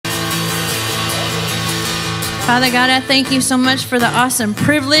Father God, I thank you so much for the awesome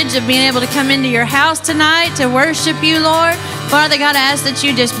privilege of being able to come into your house tonight to worship you, Lord. Father God, I ask that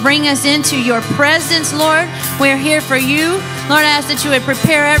you just bring us into your presence, Lord. We're here for you. Lord, I ask that you would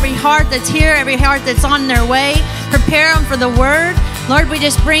prepare every heart that's here, every heart that's on their way. Prepare them for the word. Lord, we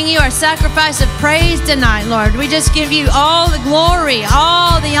just bring you our sacrifice of praise tonight, Lord. We just give you all the glory,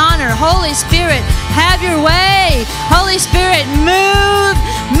 all the honor. Holy Spirit, have your way. Holy Spirit, move,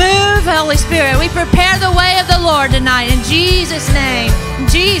 Holy Spirit. We prepare the way of the Lord tonight in Jesus' name. In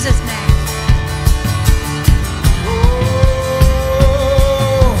Jesus' name.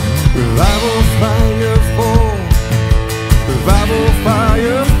 Oh, revival fire fall. Revival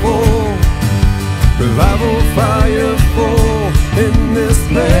fire fall. Revival fire fall in this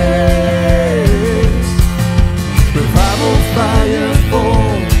place. Revival fire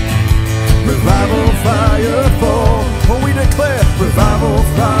fall. Revival fire fall. Oh, we declare revival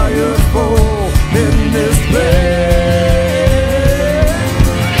fire fall in this place.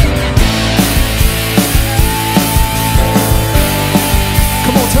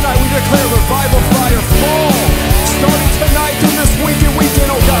 Come on, tonight we declare revival fire fall. Starting tonight through this weekend,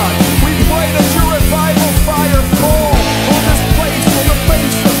 oh God. We pray that your revival fire fall on this place, on the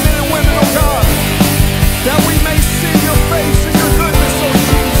face of men and women, oh God. That we may see your face and your goodness, oh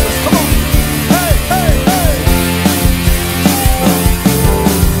Jesus. Come on. Hey, hey, hey.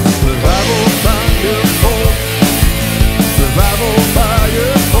 Revival fire fall. Revival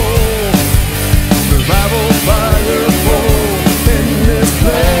fire fall. Revival fire fall in this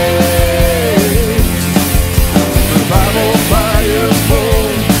place. Revival fire fall.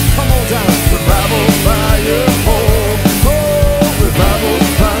 Come on down. Revival fire fall. Oh, revival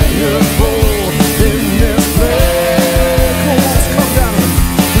fire fall in this place. Walls come down.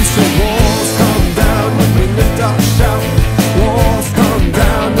 We say walls come down when we lift our shout. Walls come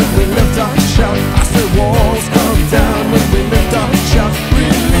down when we lift our shout. I say walls come down when we lift our shout.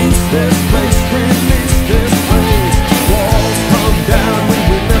 Release this place. Release this place. Walls come down when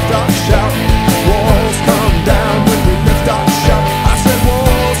we lift our shout. Walls come down when we lift our shout. I said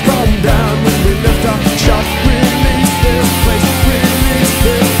walls come down when we lift our shout. Release this place. Release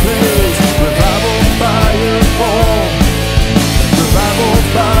this place. Revival fire fall. Revival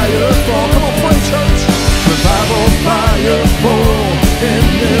fire fall. Come on, pray, church. Revival fire fall in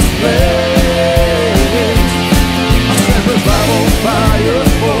this place. I said revival fire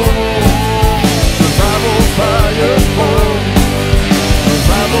fall. Revival fire fall.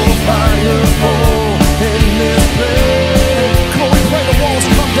 Revival fire fall in this place. Come on, we pray the walls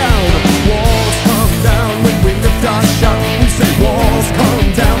come down. Walls come down when we lift our shout. We say walls come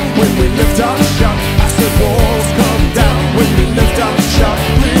down when we lift our shout. I said walls come down when we lift our shout.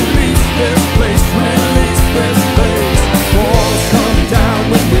 Release this place. Release this place. Walls come down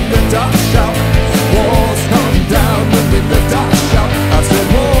when we lift our shout. Walls come down when we lift our shout. I said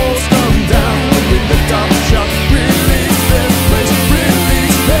walls come down when we lift our shout. Release this place.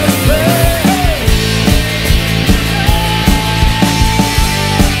 Release this place.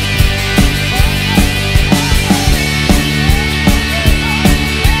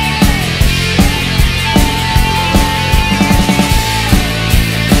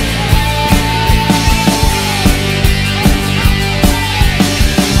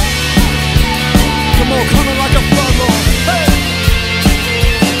 Come on, coming like a flood, Lord. Hey!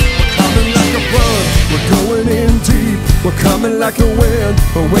 We're coming like a flood. We're going in deep. We're coming like a wind.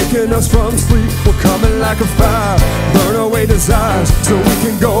 Awaken us from sleep. We're coming like a fire. Burn away desires so we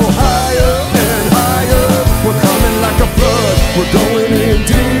can go higher and higher. We're coming like a flood. We're going in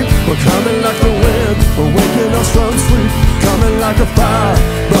deep. We're coming like the wind. Awaken us from sleep. Coming like a fire.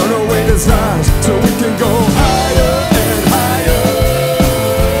 Burn away desires so we can go higher and higher.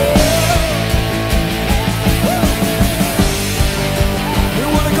 We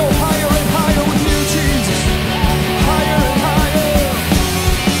want to go higher and higher with you, Jesus. Higher and higher.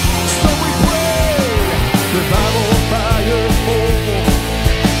 So we pray. Revival fire fall.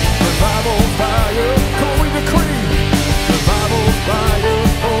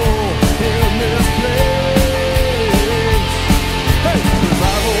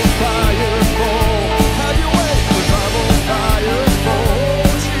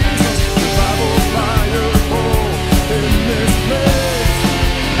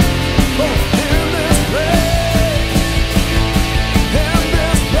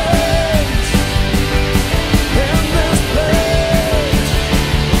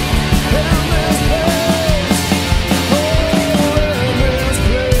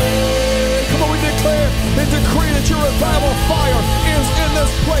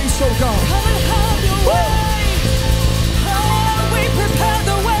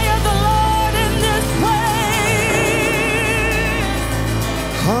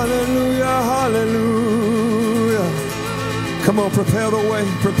 on, prepare the way,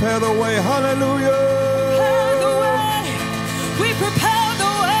 prepare the way. Hallelujah. Prepare the way. We prepare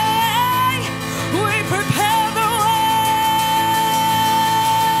the way. We prepare the way.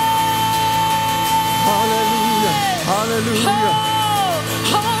 Hallelujah. Hallelujah.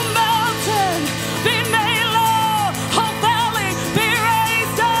 Oh, mountain, be made low. Oh, valley, be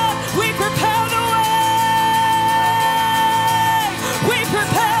raised up. We prepare the way. We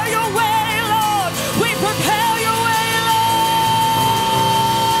prepare your way, Lord. We prepare your way, Lord.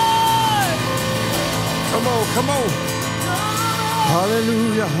 Come on, come on.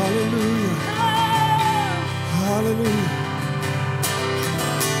 Hallelujah, hallelujah, hallelujah.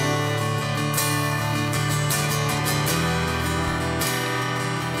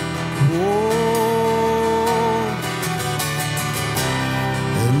 Whoa.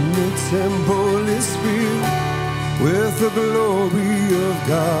 And the temple is filled with the glory of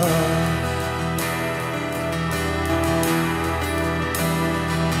God.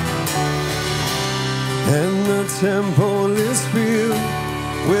 And the temple is filled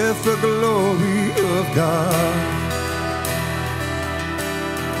with the glory of God.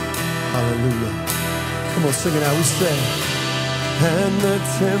 Hallelujah. Come on, sing it out. We say, and the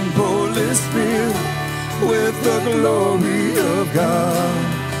temple is filled with the glory of God.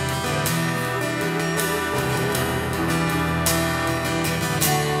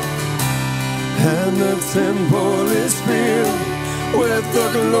 And the temple is filled with the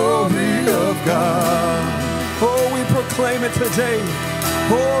glory of God. Oh, we proclaim it today.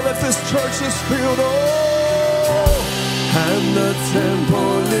 Oh, that this church is filled. Oh, and the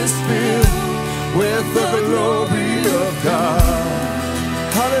temple is filled with the glory of God.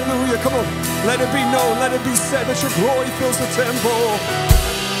 Hallelujah. Come on. Let it be known, let it be said that your glory fills the temple.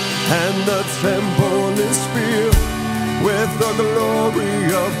 And the temple is filled with the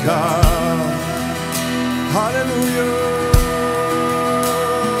glory of God. Hallelujah.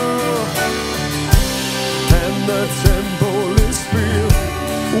 And the temple is filled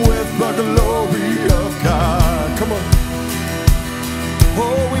with the glory of God. Come on.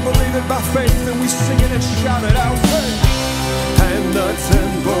 Oh, we believe it by faith and we sing it and shout it out. And the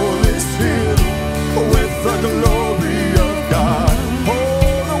temple is filled with the glory of God.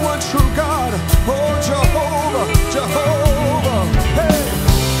 Oh, the one true God. Oh, Jehovah, Jehovah. Hey.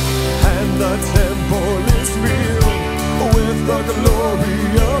 And the temple is filled with the glory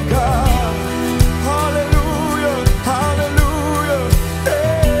of God. Hallelujah, hallelujah.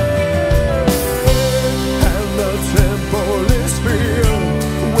 Hey. And the temple is filled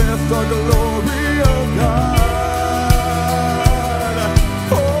with the glory of God.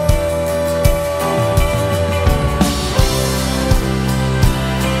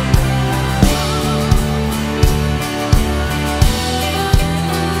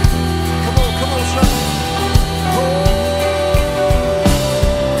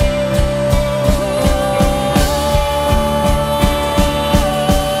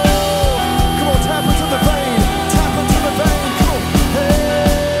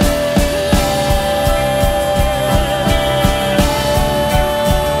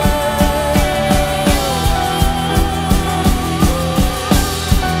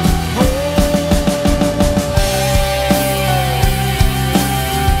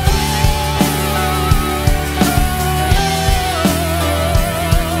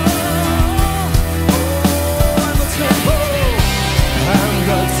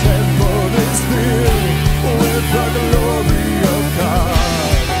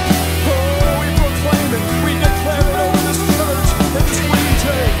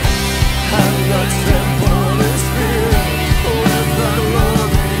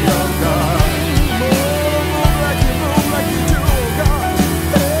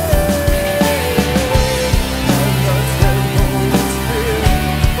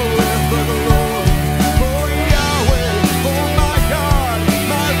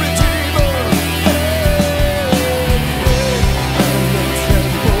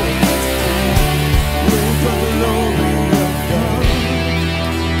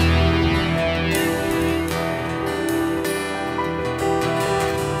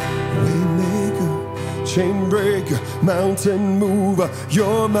 Chain breaker, mountain mover,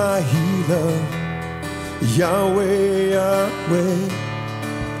 you're my healer, Yahweh, Yahweh.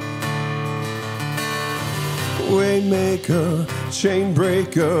 Waymaker, chain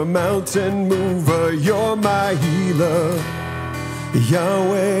breaker, mountain mover, you're my healer,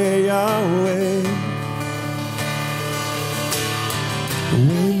 Yahweh, Yahweh.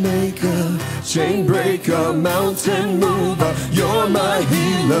 Waymaker, chain breaker, mountain mover, you're my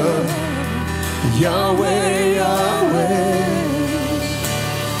healer, Yahweh, Yahweh.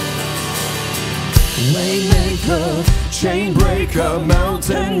 Waymaker, chain breaker,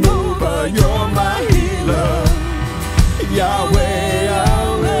 mountain mover. You're my healer, Yahweh,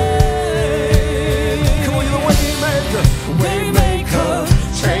 Yahweh. Come on, you're the way maker,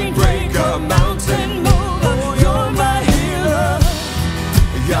 chain breaker, mountain mover. You're my healer,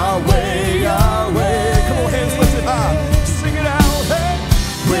 Yahweh, Yahweh. Come on, hands lifted high, sing it out. Hey,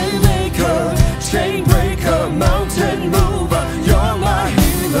 waymaker, chain breaker, mountain mover. You're my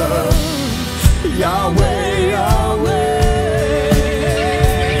healer, Yahweh, Yahweh.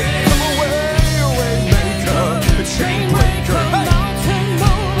 Come on, waymaker, chain breaker, Mountain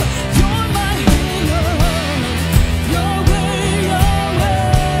mover, you're my healer. Yahweh, Yahweh.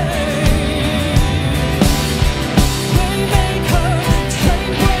 Waymaker, chain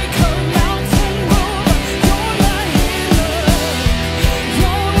breaker, mountain mover. You're my healer.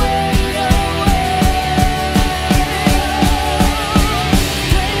 Yahweh, Yahweh. Waymaker,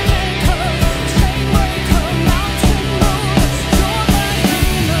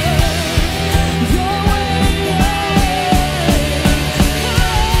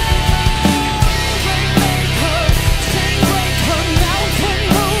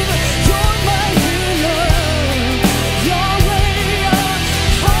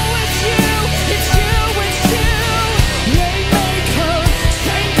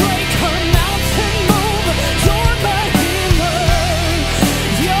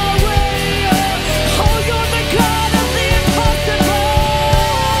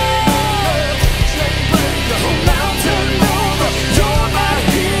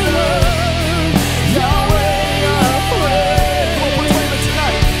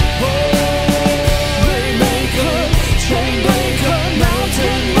 chain breaker,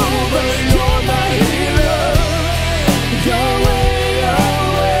 mountain mover. You're my healer. Yahweh,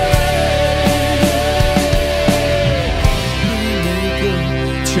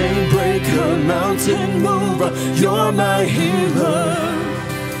 mountain mover. You're my healer,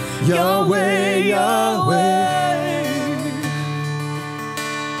 Yahweh, Yahweh.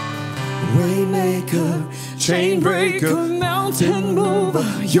 Waymaker, chain breaker, mountain mover.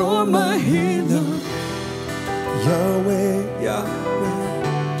 You're my healer, Yahweh, Yahweh.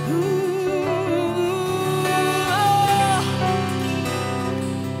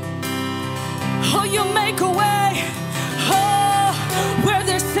 Oh, you make a way, oh, where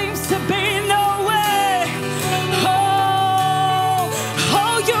there seems to be no way. Oh,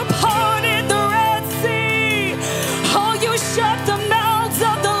 oh, you parted the Red Sea. Oh, you shut the mouths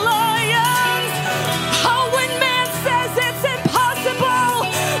of the lions. Oh, when man says it's impossible,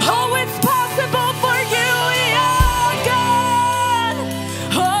 oh, it's possible for you, yeah, God.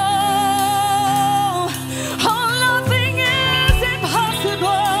 Oh, oh, nothing is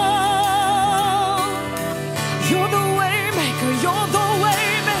impossible. You're the way maker, you're the way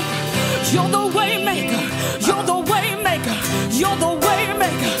maker, you're the way maker, you're the way maker, you're the way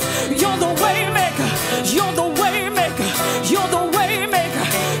maker, you're the way maker, you're the way maker, you're the way maker,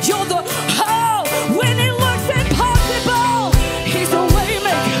 you're the oh, when it looks impossible, he's a way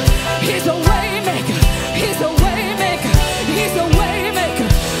maker, he's a way maker, he's a way maker, he's a way maker,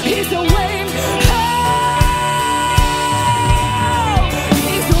 he's a way oh,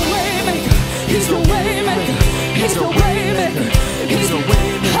 he's a way maker, he's a way maker. He's a way maker. He's a way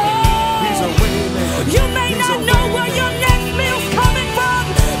maker. He's a way maker. You may not know where your next meal's coming from,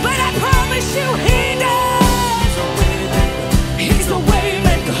 but I promise you he does. He's a way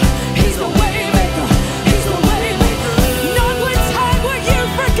maker. He's a way maker. He's a way maker. Not one time were you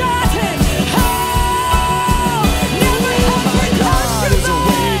forgotten. Oh, never have forgotten. He's a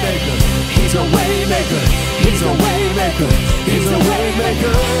way maker. He's a way maker. He's a way maker. He's a way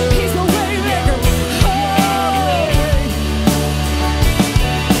maker. He's a way maker.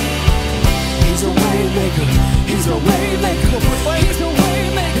 He's a way maker. He's a way maker. He's a way maker. He's a way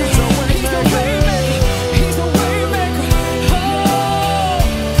He's a way maker. He's a way maker. Oh,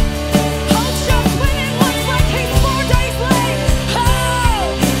 oh, just when it looks like he's 4 days late, oh,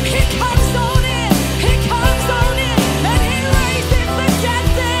 he comes on in. He comes on in, and he raises the dead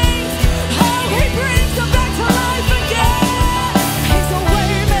things. Oh, he brings them back to life again. He's a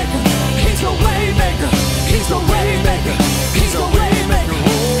way maker. He's a way maker. He's a way maker. He's a way maker.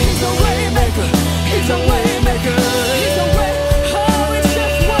 He's a way maker. He's a way maker. He's a way. Oh, it's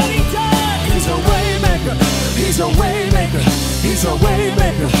just what he does. He's a way maker. He's a way maker. He's a way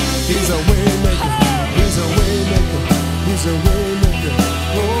maker. He's a way maker. He's a way maker. He's a way maker.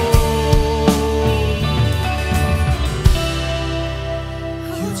 Oh,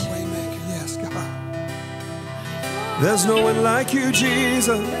 you're a way maker. Yes, God. There's no one like you,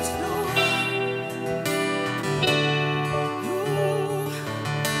 Jesus.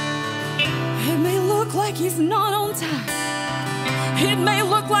 It may look like like he's not on time. It may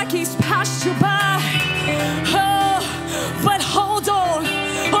look like he's passed you by. Oh, but hold on.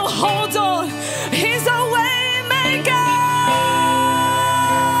 Oh, hold on. He's a way maker.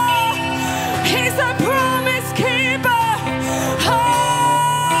 He's a promise keeper. Oh,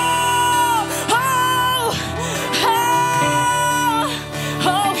 oh, oh,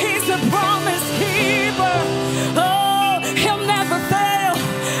 oh, he's a promise keeper. Oh, he'll never fail.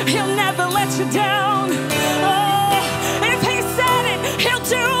 He'll never let you down. Oh, if he said it, he'll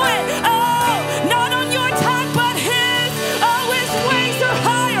do it. Oh, not on your time, but his. Oh, his ways are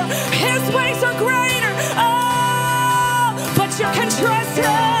higher. His ways are greater. Oh, but you can trust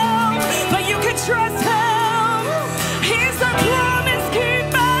him. But you can trust him. He's a promise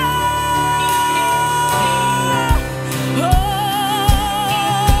keeper.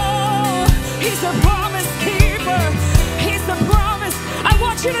 Oh, he's a promise keeper. He's a promise. I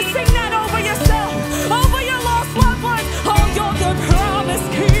want you to sing that over yourself, over your lost loved ones. Oh, you're the promise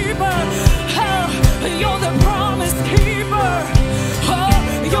keeper. Oh, you're the promise keeper. Oh,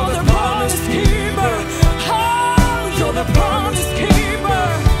 you're the promise keeper. Oh, you're the promise keeper.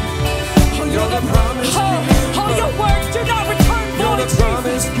 Oh, you're the promise keeper. Oh, your words do not return You're void, the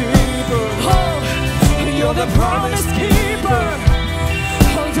promise Jesus. keeper. Oh, you're the promise keeper.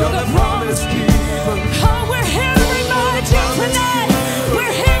 Oh, You're the promise keeper. oh, we're here to remind you tonight.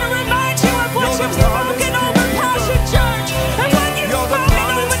 We're here to remind you of what you've spoken over Passion Church and what you've spoken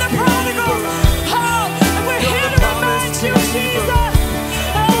over the prodigal. Oh, and we're here to remind you, Jesus.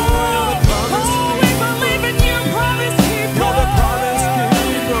 Oh, we believe in you, promise keeper. You're the promise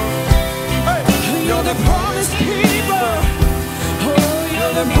keeper. Hey, You're the promise keeper. Oh,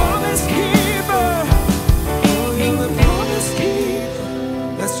 you're the promise keeper. Oh, you're the promise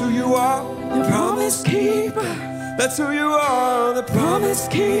keeper. that's who you are. The promise keeper. That's who you are. The Promise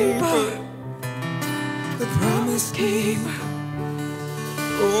keeper. The promise keeper.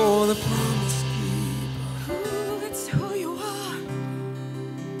 Oh, the promise keeper. Oh, that's who you are.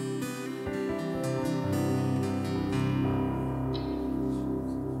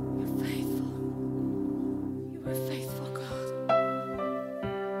 You're faithful. You are faithful, God.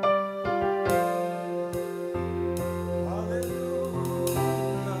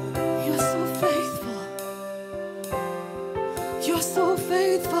 You're so faithful. You're so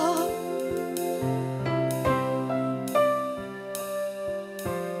faithful.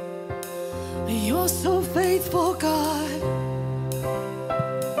 You're so faithful, God.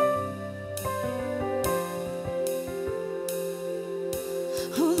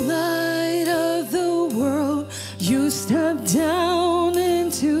 Oh, light of the world, you step down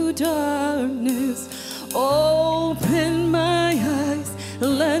into darkness. Open my eyes,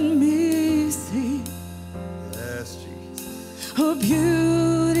 let me see Yes, Jesus. a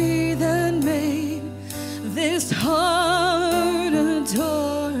beauty that made this heart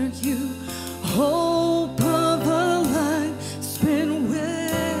adore you. Hope of a life spent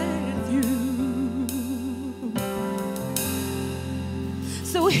with you.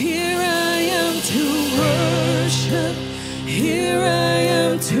 So here I am to worship. Here I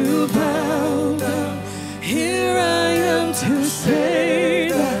am to bow down. Here I am to say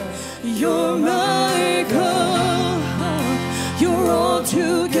that you're my God. You're all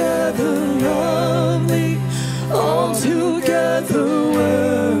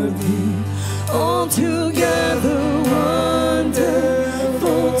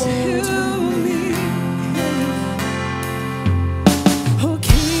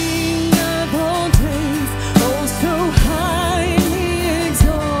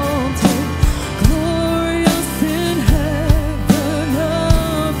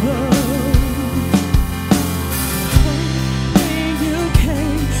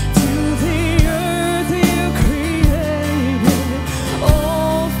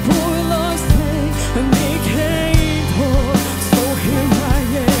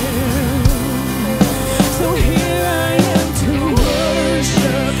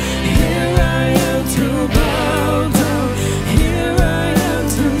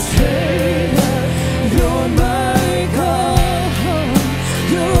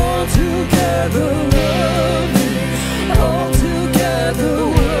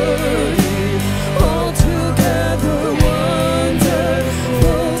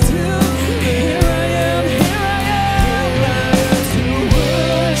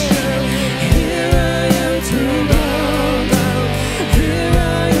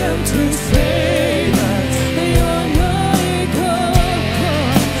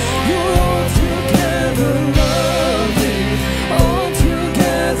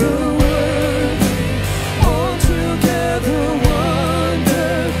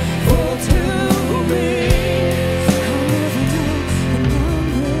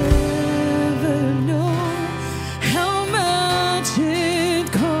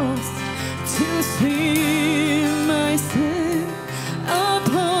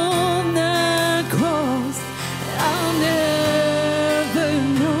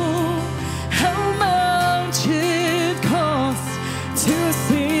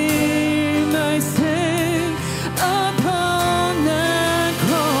see my sin upon that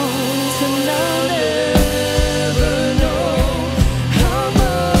cross, and I'll never know how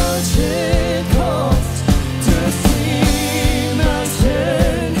much it costs to see my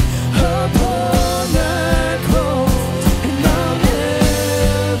sin upon that cross, and I'll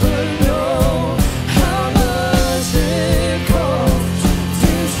never know how much it costs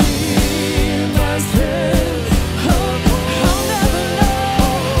to see my sin upon. I'll never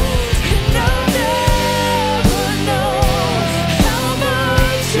know, and I'll never know how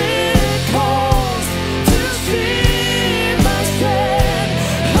much it costs to see my sin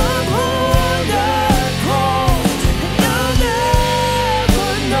upon that cross, and I'll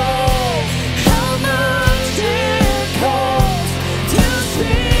never know how much it costs to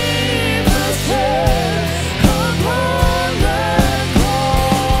see my sin upon that cross.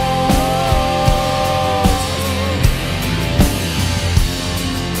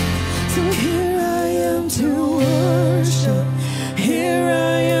 So here I am to worship, here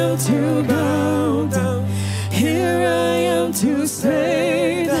I am to bow down, here I am to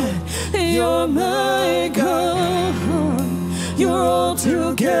say that you're my God. You're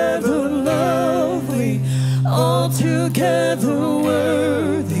altogether lovely, altogether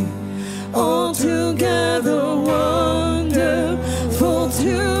worthy, altogether wonderful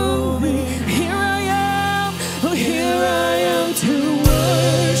to me. Here I am, oh, here I am to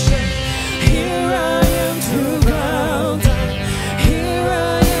worship, here I am to bow down, here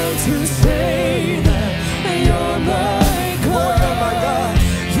I am to say that you're my God.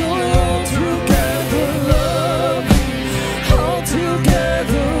 You're altogether lovely,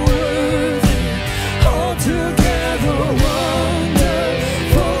 altogether worthy, altogether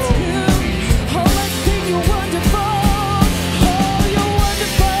wonderful to me. Oh, let's sing you're wonderful. Oh, you're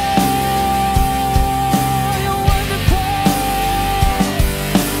wonderful. You're wonderful.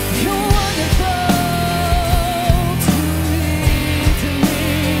 You're wonderful to me, to me,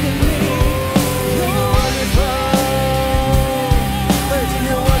 to me. You're wonderful.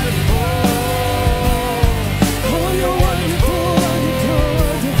 You're wonderful. Oh, you're wonderful, wonderful,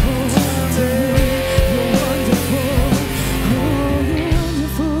 wonderful to me. You're wonderful. Oh, you're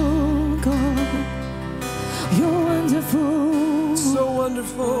wonderful, God. You're wonderful. So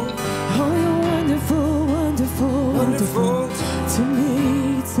wonderful, Oh, you're wonderful, wonderful, wonderful to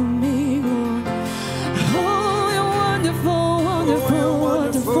me, Lord. Oh, you're wonderful, wonderful,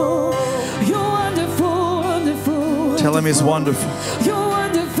 wonderful. You're wonderful, wonderful. Tell him he's wonderful. You're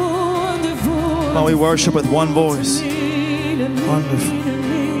wonderful, wonderful. While we worship with one voice. Wonderful. Wonderful.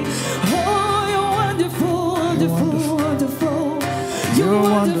 Oh, you're wonderful, wonderful, wonderful. You're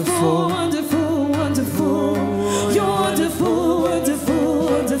wonderful, wonderful, wonderful. You're wonderful, wonderful,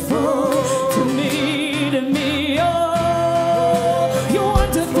 wonderful to me, to me. Oh, you're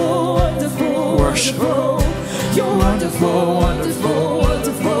wonderful, wonderful, Worship. wonderful. You're wonderful, wonderful,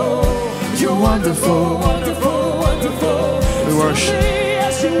 wonderful. You're wonderful, wonderful, wonderful. We worship.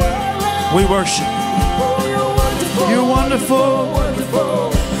 Yes, you are. We worship. Oh, you're wonderful. You're wonderful.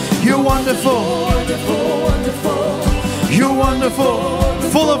 Wonderful. You're wonderful. Wonderful, wonderful. You're wonderful.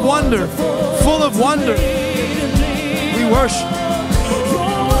 Full of wonder. Full of wonder. We worship.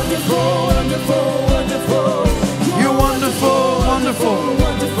 You're wonderful, wonderful, wonderful. You're wonderful. Wonderful.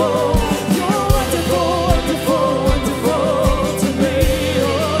 Wonderful. You're wonderful, wonderful, wonderful to me.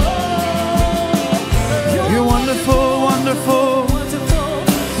 You're wonderful. Wonderful. Wonderful.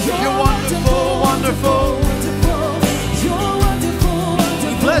 You're wonderful. Wonderful. Wonderful. You're wonderful,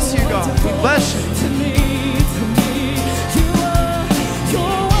 wonderful. Bless you, God. We bless you. To me, you are.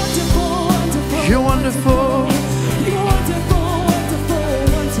 You're wonderful, wonderful. You're wonderful. You're wonderful, wonderful,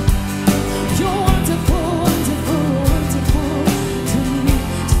 wonderful. You're wonderful, wonderful, wonderful to me.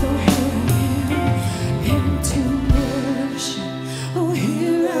 So here I am to worship. Oh,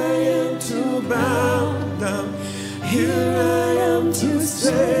 here I am to bow down. Here I am to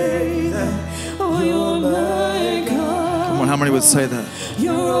say that. Oh, you're my God. Come on, how many would say that?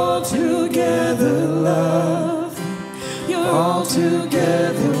 You're altogether lovely. You're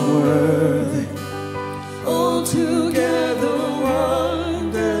altogether worthy. Altogether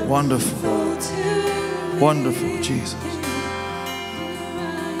wonderful. Wonderful. Wonderful, Jesus.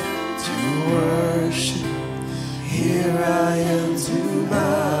 To worship. Here I am to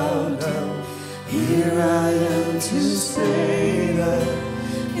bow down. Here I am to say that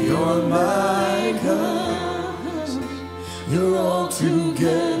you're my God. You're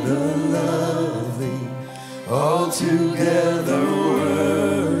altogether lovely, altogether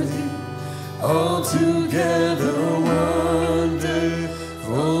worthy, altogether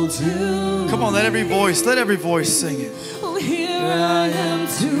wonderful to Come on, let every voice sing it. Oh, here I am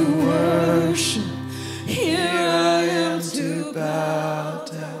to worship. Here I am to bow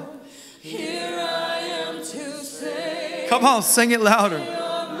down. Here I am to say. Come on, sing it louder.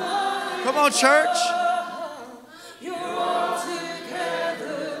 Come on, church. You're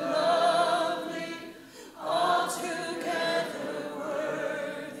altogether lovely, altogether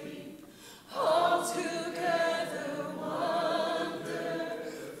worthy, altogether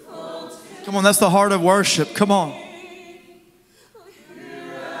wonderful. Come on, that's the heart of worship. Come on.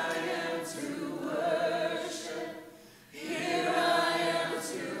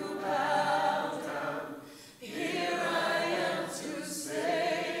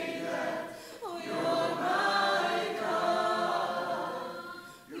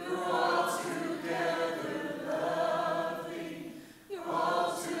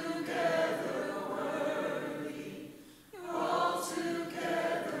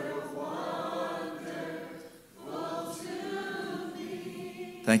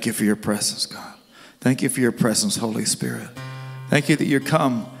 Thank you for your presence, God. Thank you for your presence, Holy Spirit. Thank you that you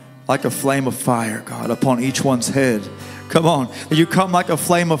come like a flame of fire, God, upon each one's head. Come on. That you come like a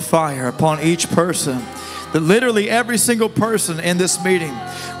flame of fire upon each person. That literally every single person in this meeting,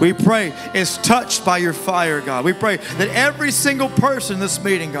 we pray, is touched by your fire, God. We pray that every single person in this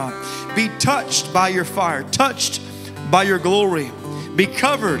meeting, God, be touched by your fire, touched by your glory. Be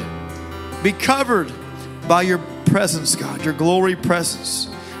covered by your presence, God, your glory presence.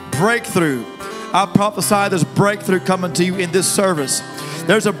 Breakthrough. I prophesy there's breakthrough coming to you in this service.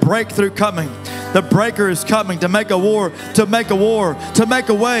 There's a breakthrough coming. The breaker is coming to make a war, to make a war, to make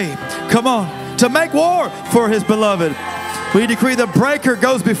a way. Come on, to make war for his beloved. We decree the breaker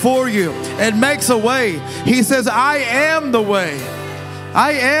goes before you and makes a way. He says, I am the way.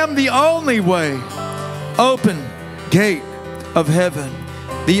 I am the only way. Open gate of heaven.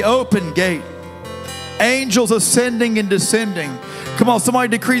 The open gate. Angels ascending and descending. Come on, somebody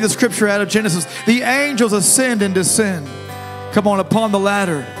decree the scripture out of Genesis. The angels ascend and descend. Come on, upon the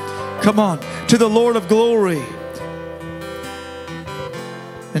ladder. Come on, to the Lord of glory.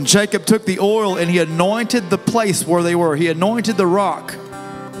 And Jacob took the oil and he anointed the place where they were. He anointed the rock.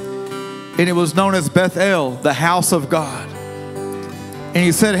 And it was known as Bethel, the house of God. And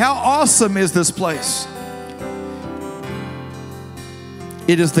he said, how awesome is this place?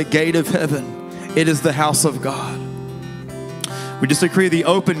 It is the gate of heaven. It is the house of God. We just decree the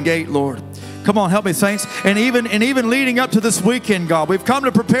open gate, Lord. Come on, help me, saints. And even leading up to this weekend, God, we've come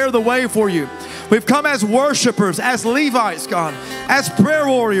to prepare the way for you. We've come as worshipers, as Levites, God, as prayer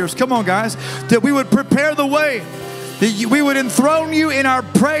warriors. Come on, guys, that we would prepare the way. That we would enthrone you in our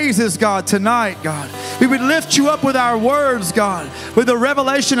praises, God, tonight, God. We would lift you up with our words, God, with the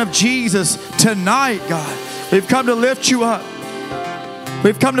revelation of Jesus tonight, God. We've come to lift you up.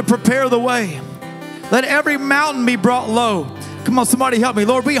 We've come to prepare the way. Let every mountain be brought low. Come on, somebody help me.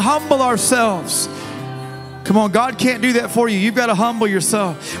 Lord, we humble ourselves. Come on, God can't do that for you. You've got to humble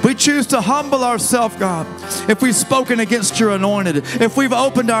yourself. We choose to humble ourselves, God. If we've spoken against your anointed, if we've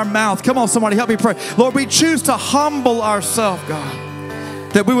opened our mouth, come on, somebody help me pray. Lord, we choose to humble ourselves,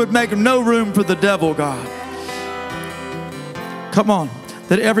 God, that we would make no room for the devil, God. Come on,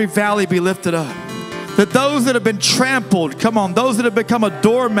 that every valley be lifted up. That those that have been trampled, come on, those that have become a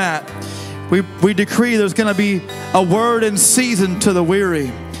doormat, we decree there's going to be a word in season to the weary,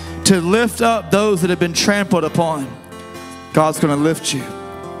 to lift up those that have been trampled upon. God's going to lift you.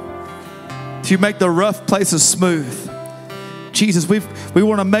 To make the rough places smooth. Jesus, we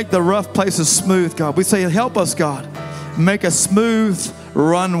want to make the rough places smooth, God. We say, help us, God. Make a smooth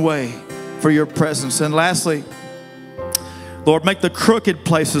runway for your presence. And lastly, Lord, make the crooked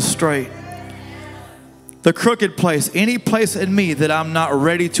places straight. The crooked place, any place in me that I'm not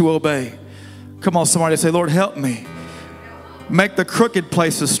ready to obey. Come on, somebody say, Lord, help me. Make the crooked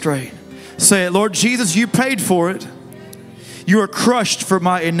places straight. Say it, Lord Jesus, you paid for it. You are crushed for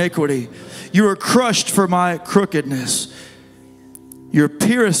my iniquity. You are crushed for my crookedness. You're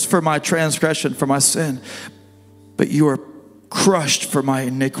pierced for my transgression, for my sin. But you are crushed for my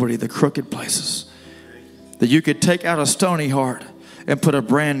iniquity, the crooked places. That you could take out a stony heart and put a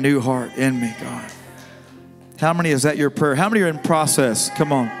brand new heart in me, God. How many is that your prayer? How many are in process?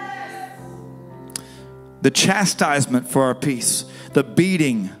 Come on. The chastisement for our peace, the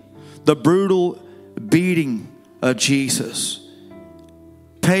beating, the brutal beating of Jesus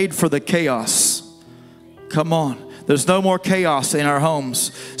paid for the chaos. Come on. There's no more chaos in our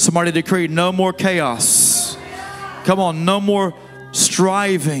homes. Somebody decree no more chaos. Come on, no more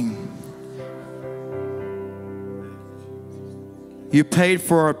striving. You paid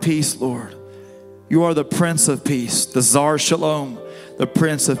for our peace, Lord. You are the Prince of Peace, the Zar Shalom, the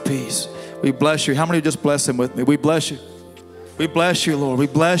Prince of Peace. We bless you. How many just bless him with me? We bless you. We bless you, Lord. We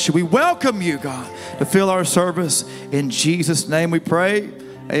bless you. We welcome you, God, to fill our service. In Jesus' name we pray.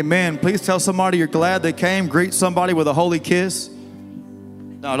 Amen. Please tell somebody you're glad they came. Greet somebody with a holy kiss.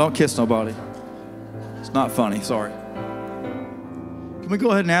 No, don't kiss nobody. It's not funny. Sorry. Can we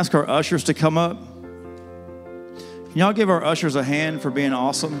go ahead and ask our ushers to come up? Can y'all give our ushers a hand for being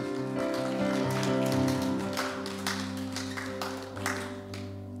awesome?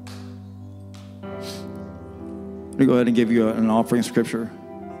 Let me go ahead and give you an offering scripture.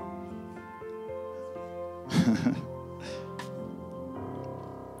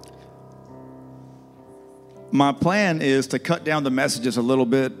 My plan is to cut down the messages a little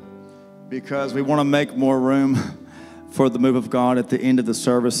bit because we want to make more room for the move of God at the end of the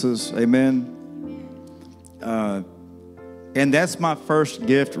services. Amen. And that's my first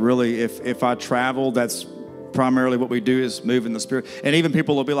gift, really. If I travel, that's primarily what we do, is move in the Spirit. And even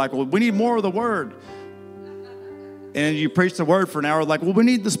people will be like, well, we need more of the Word. And you preach the Word for an hour, like, well, we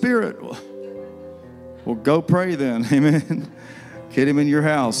need the Spirit. Well, go pray then. Amen. Get Him in your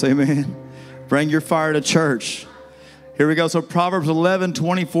house. Amen. Bring your fire to church. Here we go. So Proverbs 11,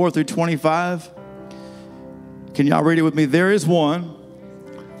 24 through 25. Can y'all read it with me? There is one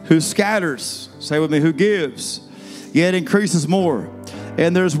who scatters. Say with me, who gives, yet increases more.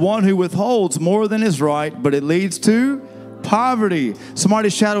 And there's one who withholds more than is right, but it leads to poverty. Somebody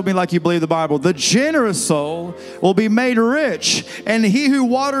shout at me like you believe the Bible. The generous soul will be made rich, and he who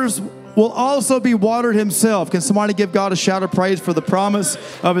waters will also be watered himself. Can somebody give God a shout of praise for the promise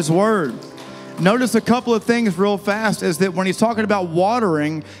of His word? Notice a couple of things real fast is that when he's talking about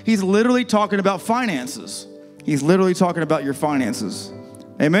watering, he's literally talking about finances. He's literally talking about your finances.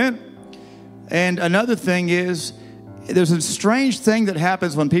 Amen? And another thing is, there's a strange thing that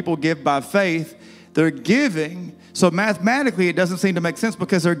happens when people give by faith. They're giving, so mathematically it doesn't seem to make sense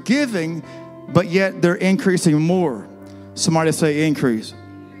because they're giving, but yet they're increasing more. Somebody say increase.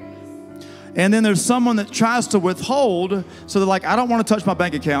 And then there's someone that tries to withhold, so they're like, I don't want to touch my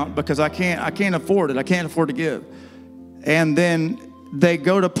bank account because I can't afford it. I can't afford to give. And then they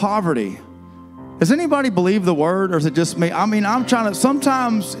go to poverty. Does anybody believe the word, or is it just me? I mean,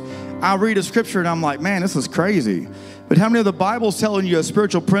 sometimes I read a scripture and I'm like, man, this is crazy. But how many of the Bible's telling you a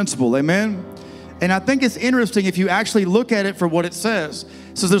spiritual principle? Amen? And I think it's interesting if you actually look at it for what it says.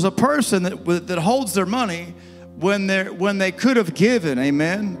 It says there's a person that holds their money when they could have given,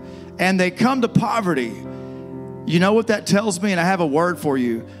 amen? And they come to poverty. You know what that tells me? And I have a word for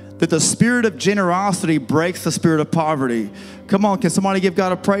you. That the spirit of generosity breaks the spirit of poverty. Come on, can somebody give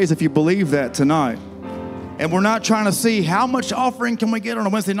God a praise if you believe that tonight? And we're not trying to see how much offering can we get on a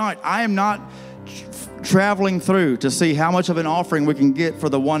Wednesday night. I am not traveling through to see how much of an offering we can get for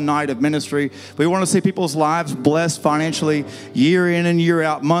the one night of ministry. We want to see people's lives blessed financially year in and year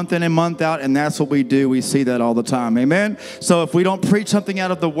out, month in and month out, and that's what we do. We see that all the time. Amen? So if we don't preach something out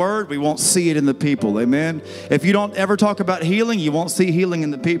of the Word, we won't see it in the people. Amen? If you don't ever talk about healing, you won't see healing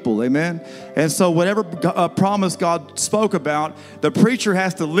in the people. Amen? And so whatever promise God spoke about, the preacher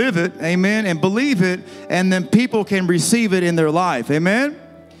has to live it, amen, and believe it, and then people can receive it in their life. Amen?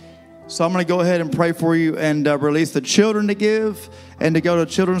 So I'm going to go ahead and pray for you and release the children to give and to go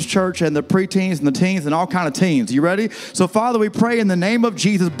to children's church and the preteens and the teens and all kind of teens. You ready? So, Father, we pray in the name of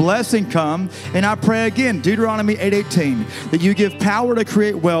Jesus, blessing come. And I pray again, Deuteronomy 8:18, that you give power to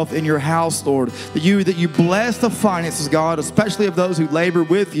create wealth in your house, Lord. That you bless the finances, God, especially of those who labor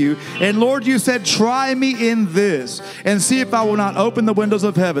with you. And, Lord, you said, try me in this and see if I will not open the windows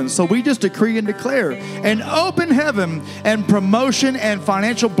of heaven. So we just decree and declare an open heaven and promotion and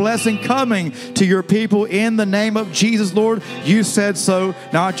financial blessing coming to your people in the name of Jesus, Lord. You said so,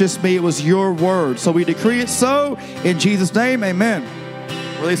 not just me, it was your word. So we decree it so in Jesus' name, amen.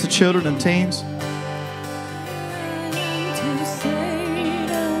 Release the children and teens.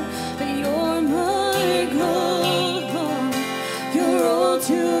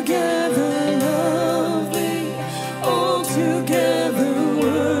 Altogether lovely, altogether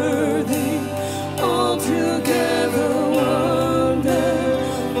worthy, altogether wonderful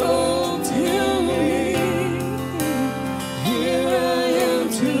to me. Here I am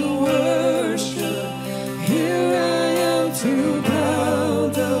to worship, here I am to bow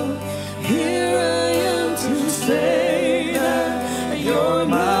down, here I am to say that you're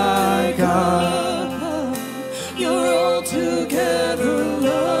my God. You're altogether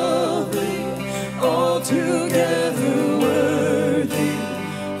lovely, altogether worthy,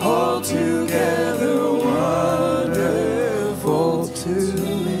 altogether wonderful to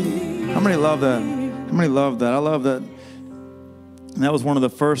me. How many love that? How many love that? I love that. And that was one of the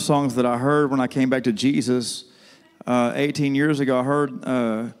first songs that I heard when I came back to Jesus 18 years ago. I heard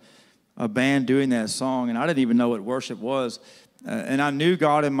a band doing that song, and I didn't even know what worship was. And I knew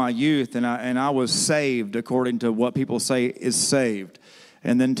God in my youth, and I was saved according to what people say is saved.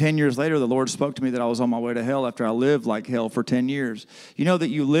 And then 10 years later, the Lord spoke to me that I was on my way to hell after I lived like hell for 10 years. You know that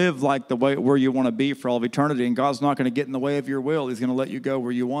you live like the way where you want to be for all of eternity, and God's not going to get in the way of your will. He's going to let you go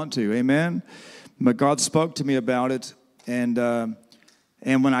where you want to. Amen? But God spoke to me about it, and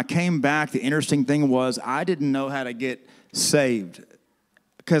when I came back, the interesting thing was I didn't know how to get saved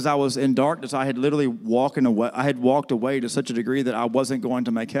because I was in darkness. I had literally walked away to such a degree that I wasn't going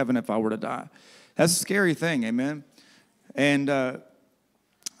to make heaven if I were to die. That's a scary thing. Amen? And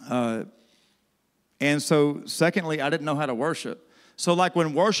so, secondly, I didn't know how to worship. So, like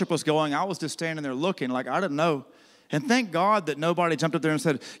when worship was going, I was just standing there looking like I didn't know. And thank God that nobody jumped up there and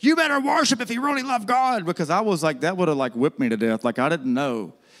said, "You better worship if you really love God," because I was like, that would have like whipped me to death. Like I didn't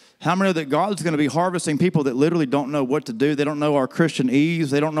know. How many know that God's going to be harvesting people that literally don't know what to do? They don't know our Christian ease.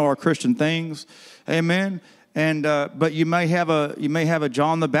 They don't know our Christian things. Amen. And but you may have a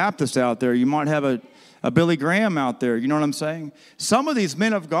John the Baptist out there. You might have a Billy Graham out there. You know what I'm saying? Some of these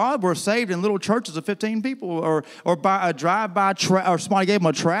men of God were saved in little churches of 15 people or by a drive-by track, or somebody gave them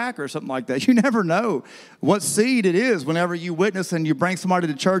a track or something like that. You never know what seed it is whenever you witness and you bring somebody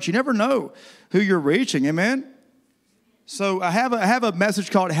to church. You never know who you're reaching. Amen? So I have a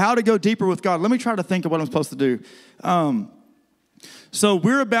message called How to Go Deeper with God. Let me try to think of what I'm supposed to do. So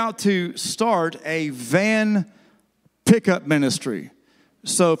we're about to start a van pickup ministry.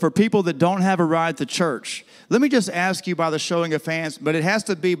 So for people that don't have a ride to church, let me just ask you by the showing of hands, but it has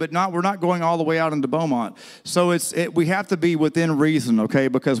to be, we're not going all the way out into Beaumont. So we have to be within reason, okay,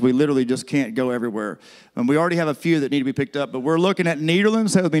 because we literally just can't go everywhere. And we already have a few that need to be picked up, but we're looking at Nederland,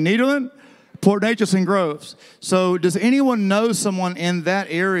 say it with me, Nederland, Port Neches, and Groves. So does anyone know someone in that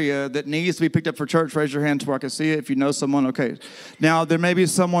area that needs to be picked up for church? Raise your hand so I can see it. If you know someone, okay. Now, there may be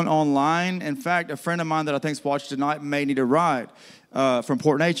someone online. In fact, a friend of mine that I think's watching tonight may need a ride from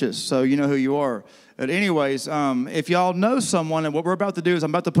Port Neches, so you know who you are. But anyways, if y'all know someone, and what we're about to do is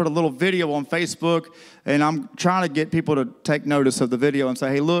I'm about to put a little video on Facebook, and I'm trying to get people to take notice of the video and say,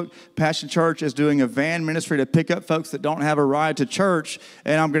 hey, look, Passion Church is doing a van ministry to pick up folks that don't have a ride to church,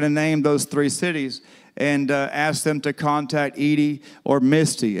 and I'm going to name those 3 cities and ask them to contact Edie or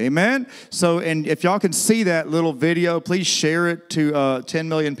Misty. Amen? So, and if y'all can see that little video, please share it to 10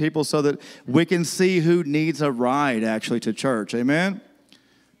 million people so that we can see who needs a ride actually to church. Amen?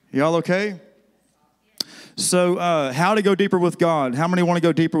 Y'all okay? So, how to go deeper with God. How many want to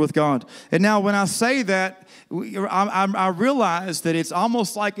go deeper with God? And now when I say that, I realize that it's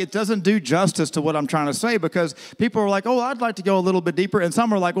almost like it doesn't do justice to what I'm trying to say, because people are like, oh, I'd like to go a little bit deeper. And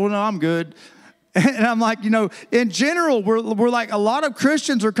some are like, well, no, I'm good. And I'm like, in general, we're like, a lot of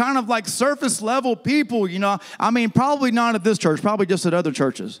Christians are kind of like surface level people, I mean, probably not at this church, probably just at other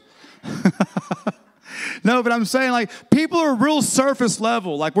churches. No, but I'm saying, like, people are real surface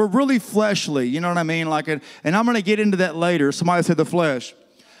level. Like, we're really fleshly, you know what I mean? Like, and I'm going to get into that later. Somebody said the flesh.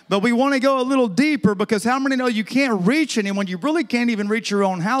 But we want to go a little deeper, because how many know you can't reach anyone? You really can't even reach your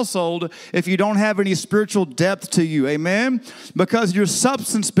own household if you don't have any spiritual depth to you. Amen? Because your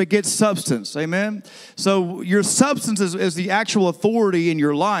substance begets substance. Amen? So your substance is the actual authority in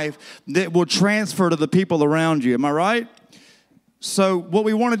your life that will transfer to the people around you. Am I right? So what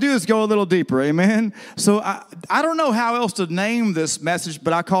we want to do is go a little deeper, amen? So I don't know how else to name this message,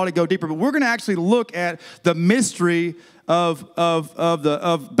 but I call it Go Deeper. But we're going to actually look at the mystery of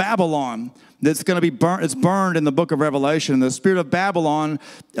Babylon that's going to be burnt. It's burned in the book of Revelation. The spirit of Babylon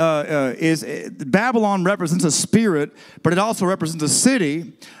Babylon represents a spirit, but it also represents a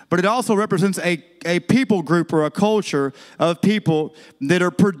city, but it also represents a people group or a culture of people that are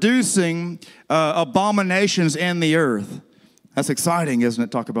producing abominations in the earth. That's exciting, isn't it?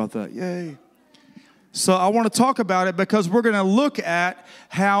 Talk about that. Yay. So I want to talk about it because we're going to look at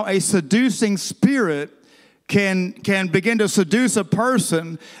how a seducing spirit can begin to seduce a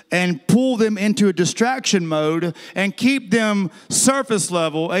person and pull them into a distraction mode and keep them surface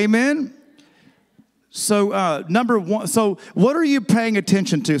level. Amen? So number one, so what are you paying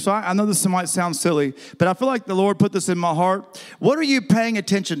attention to? So I know this might sound silly, but I feel like the Lord put this in my heart. What are you paying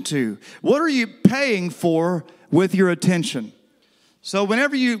attention to? What are you paying for with your attention? So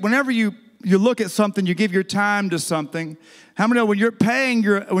whenever you look at something, you give your time to something. How many know when you're paying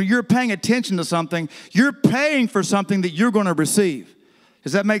attention to something, you're paying for something that you're going to receive?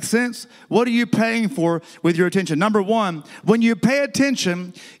 Does that make sense? What are you paying for with your attention? Number one, when you pay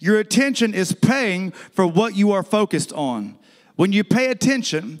attention, your attention is paying for what you are focused on. When you pay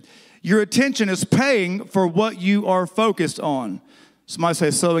attention, your attention is paying for what you are focused on. Somebody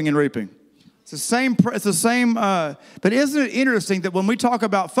say sowing and reaping. It's the same, but isn't it interesting that when we talk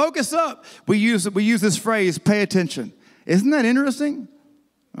about focus up, we use this phrase, pay attention. Isn't that interesting?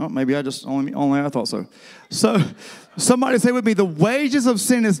 Oh, maybe I just only I thought so. So somebody say with me, the wages of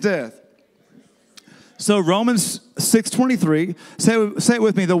sin is death. So Romans 6:23, say it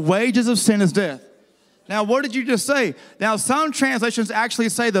with me, the wages of sin is death. Now, what did you just say? Now, some translations actually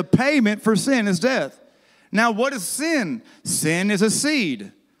say the payment for sin is death. Now, what is sin? Sin is a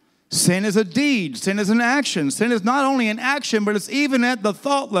seed. Sin is a deed. Sin is an action. Sin is not only an action, but it's even at the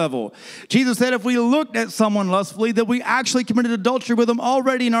thought level. Jesus said if we looked at someone lustfully, that we actually committed adultery with them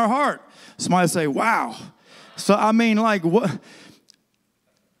already in our heart. Somebody say, wow. So, I mean, like, what?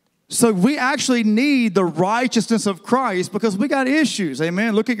 So we actually need the righteousness of Christ because we got issues.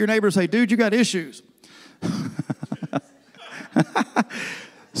 Amen. Look at your neighbor and say, dude, you got issues.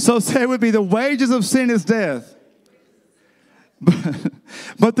 So say it with me, the wages of sin is death.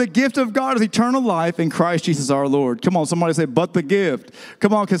 But the gift of God is eternal life in Christ Jesus our Lord. Come on, somebody say, but the gift.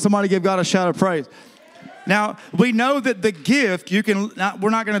 Come on, can somebody give God a shout of praise? Now, we know that the gift, we're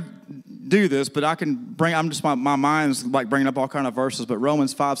not going to do this, but my mind's like bringing up all kind of verses, but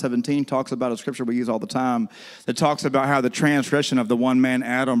Romans 5:17 talks about a scripture we use all the time that talks about how the transgression of the one man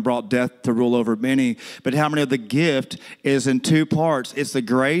Adam brought death to rule over many, but how many of the gift is in two parts. It's the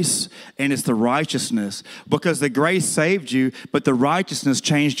grace and it's the righteousness, because the grace saved you, but the righteousness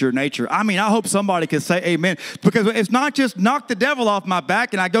changed your nature. I mean, I hope somebody can say amen, because it's not just knock the devil off my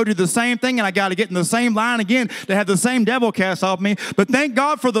back and I go do the same thing and I got to get in the same line again to have the same devil cast off me, but thank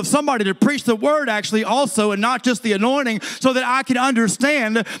God for somebody to preach the word actually also, and not just the anointing, so that I can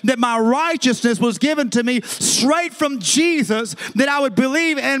understand that my righteousness was given to me straight from Jesus, that I would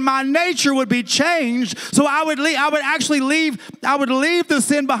believe and my nature would be changed. So I would leave the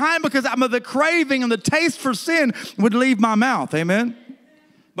sin behind, because the craving and the taste for sin would leave my mouth. Amen.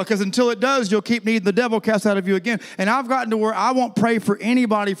 Because until it does, you'll keep needing the devil cast out of you again. And I've gotten to where I won't pray for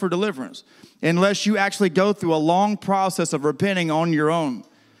anybody for deliverance unless you actually go through a long process of repenting on your own,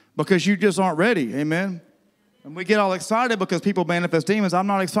 because you just aren't ready. Amen. And we get all excited because people manifest demons. I'm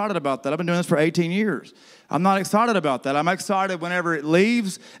not excited about that. I've been doing this for 18 years. I'm not excited about that. I'm excited whenever it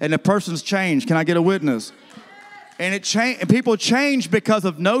leaves and the person's changed. Can I get a witness? And people change because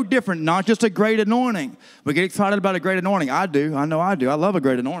of no different, not just a great anointing. We get excited about a great anointing. I do. I know I do. I love a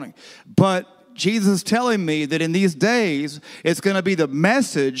great anointing. But Jesus is telling me that in these days, it's going to be the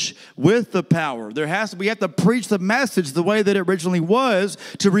message with the power. We have to preach the message the way that it originally was,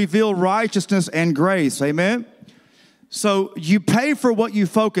 to reveal righteousness and grace. Amen? So you pay for what you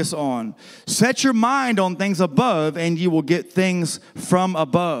focus on. Set your mind on things above, and you will get things from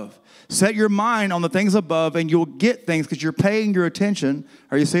above. Set your mind on the things above, and you'll get things because you're paying your attention.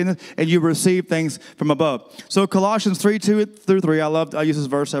 Are you seeing this? And you receive things from above. So Colossians 3:2-3. I use this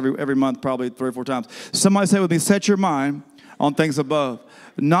verse every month, probably 3 or 4 times. Somebody say with me, set your mind on things above,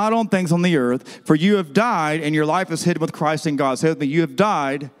 not on things on the earth. For you have died, and your life is hidden with Christ in God. Say with me, you have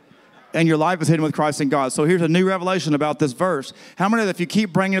died, and your life is hidden with Christ in God. So here's a new revelation about this verse. How many of if you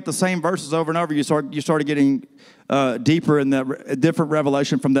keep bringing up the same verses over and over, you started getting deeper in that different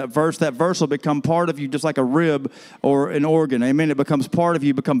revelation from that verse? That verse will become part of you, just like a rib or an organ. Amen. It becomes part of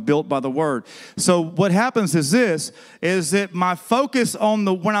you, become built by the word. So what happens is that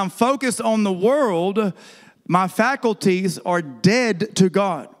when I'm focused on the world, my faculties are dead to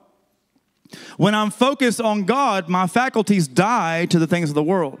God. When I'm focused on God, my faculties die to the things of the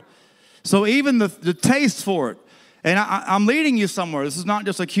world. So even the taste for it. And I'm leading you somewhere. This is not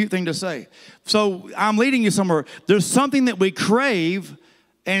just a cute thing to say. So I'm leading you somewhere. There's something that we crave,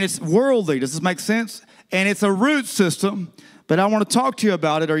 and it's worldly. Does this make sense? And it's a root system, but I want to talk to you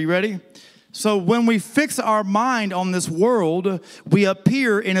about it. Are you ready? So when we fix our mind on this world, we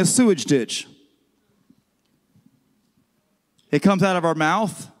appear in a sewage ditch. It comes out of our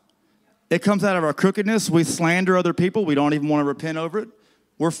mouth. It comes out of our crookedness. We slander other people. We don't even want to repent over it.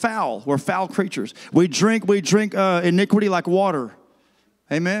 We're foul. We're foul creatures. We drink iniquity like water.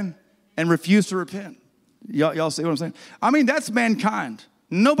 Amen? And refuse to repent. Y'all see what I'm saying? I mean, that's mankind.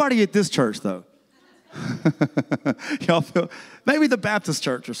 Nobody at this church, though. Y'all feel, maybe the Baptist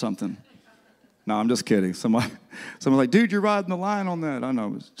church or something. No, I'm just kidding. Someone's like, dude, you're riding the line on that. I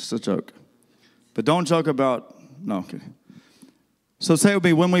know, it's just a joke. But don't joke about, no, I'm kidding. So say it with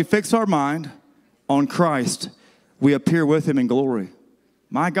me, when we fix our mind on Christ, we appear with him in glory.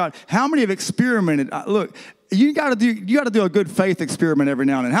 My God, how many have experimented? Look, You got to do a good faith experiment every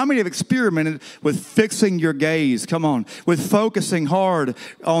now and then. How many have experimented with fixing your gaze? Come on, with focusing hard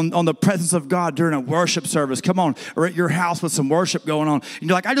on the presence of God during a worship service. Come on, or at your house with some worship going on. And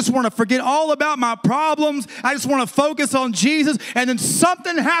you're like, I just want to forget all about my problems. I just want to focus on Jesus. And then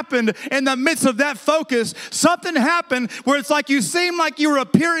something happened in the midst of that focus. Something happened where it's like you seem like you were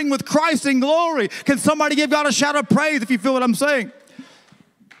appearing with Christ in glory. Can somebody give God a shout of praise if you feel what I'm saying?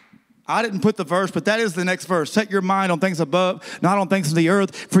 I didn't put the verse, but that is the next verse. Set your mind on things above, not on things of the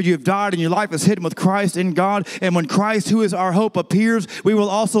earth, for you have died and your life is hidden with Christ in God. And when Christ, who is our hope, appears, we will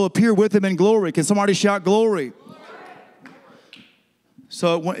also appear with him in glory. Can somebody shout glory?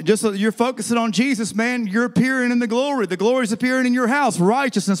 So just so you're focusing on Jesus, man, you're appearing in the glory. The glory is appearing in your house.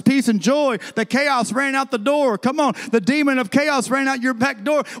 Righteousness, peace, and joy. The chaos ran out the door. Come on. The demon of chaos ran out your back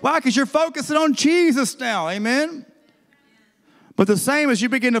door. Why? Because you're focusing on Jesus now. Amen. But the same as you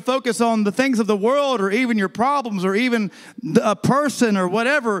begin to focus on the things of the world or even your problems or even a person or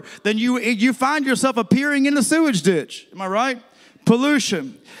whatever, then you find yourself appearing in the sewage ditch. Am I right?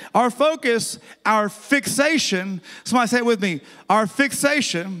 Pollution. Our focus, our fixation, somebody say it with me, our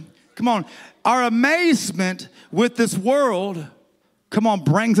fixation, come on, our amazement with this world, come on,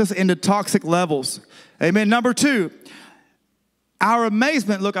 brings us into toxic levels. Amen. Number 2, our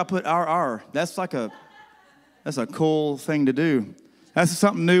amazement, look, I put our. That's a cool thing to do. That's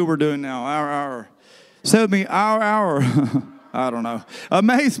something new we're doing now. Our. Say with me, our. I don't know.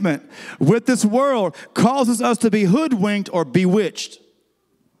 Amazement with this world causes us to be hoodwinked or bewitched.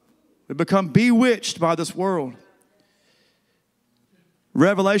 We become bewitched by this world.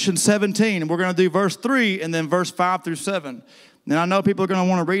 Revelation 17, and we're going to do verse 3 and then verse 5 through 7. And I know people are going to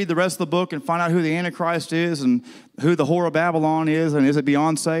want to read the rest of the book and find out who the Antichrist is and who the whore of Babylon is and is it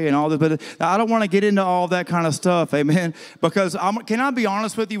Beyonce and all this. But I don't want to get into all that kind of stuff, amen? Because can I be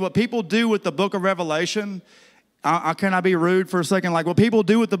honest with you? What people do with the book of Revelation, can I be rude for a second? Like what people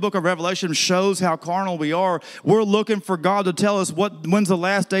do with the book of Revelation shows how carnal we are. We're looking for God to tell us when's the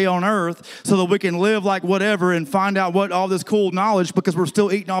last day on earth so that we can live like whatever and find out what all this cool knowledge because we're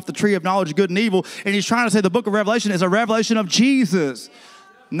still eating off the tree of knowledge of good and evil. And he's trying to say the book of Revelation is a revelation of Jesus,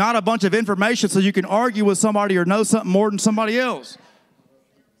 not a bunch of information so you can argue with somebody or know something more than somebody else.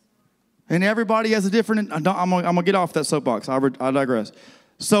 And everybody has a different, I'm going to get off that soapbox. I digress.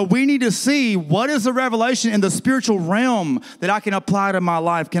 So we need to see what is the revelation in the spiritual realm that I can apply to my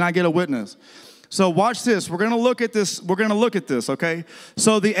life. Can I get a witness? So watch this. We're going to look at this. Okay?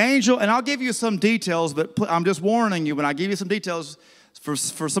 So the angel, and I'll give you some details, but I'm just warning you when I give you some details, for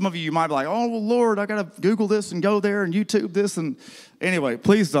some of you, you might be like, oh, well, Lord, I got to Google this and go there and YouTube this. And anyway,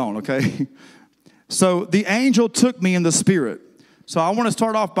 please don't, okay? So the angel took me in the spirit. So I want to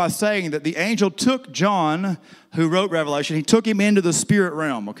start off by saying that the angel took John, who wrote Revelation, he took him into the spirit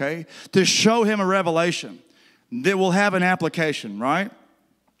realm, okay, to show him a revelation that will have an application, right?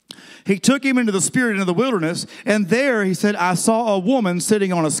 He took him into the spirit into the wilderness, and there he said, I saw a woman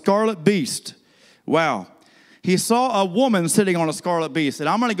sitting on a scarlet beast. Wow. He saw a woman sitting on a scarlet beast. And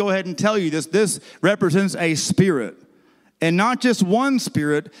I'm going to go ahead and tell you this. This represents a spirit. And not just one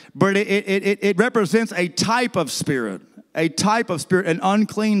spirit, but it represents a type of spirit. A type of spirit, an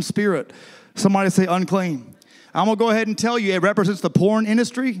unclean spirit. Somebody say unclean. I'm going to go ahead and tell you it represents the porn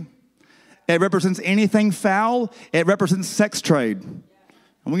industry. It represents anything foul. It represents sex trade.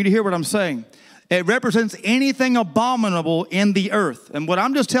 I want you to hear what I'm saying. It represents anything abominable in the earth. And what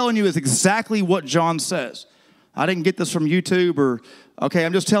I'm just telling you is exactly what John says. I didn't get this from YouTube or, okay,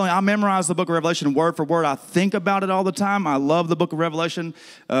 I'm just telling you, I memorize the book of Revelation word for word. I think about it all the time. I love the book of Revelation.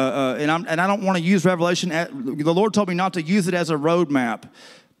 And I don't want to use Revelation. The Lord told me not to use it as a roadmap.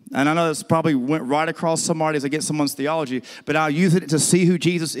 And I know this probably went right across somebody's against someone's theology, but I'll use it to see who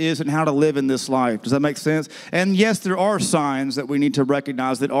Jesus is and how to live in this life. Does that make sense? And yes, there are signs that we need to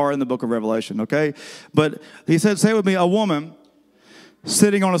recognize that are in the book of Revelation, okay? But he said, say with me, a woman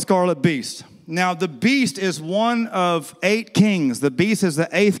sitting on a scarlet beast. Now, the beast is one of 8 kings. The beast is the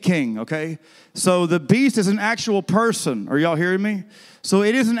 8th king, okay? So the beast is an actual person. Are y'all hearing me? So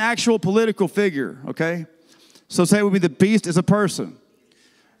it is an actual political figure, okay? So say with me, the beast is a person.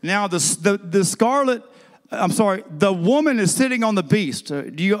 Now, the woman is sitting on the beast.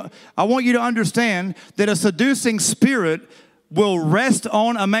 I want you to understand that a seducing spirit will rest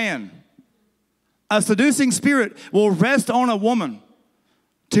on a man. A seducing spirit will rest on a woman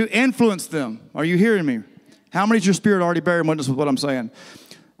to influence them. Are you hearing me? How many is your spirit already bearing witness with what I'm saying?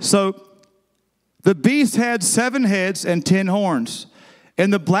 So the beast had 7 heads and 10 horns.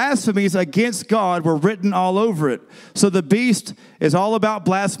 And the blasphemies against God were written all over it. So the beast is all about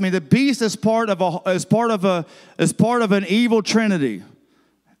blasphemy. The beast is part of an evil trinity.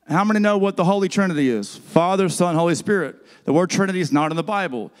 How many know what the Holy Trinity is? Father, Son, Holy Spirit. The word Trinity is not in the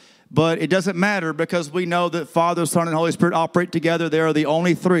Bible. But it doesn't matter because we know that Father, Son, and Holy Spirit operate together. They are the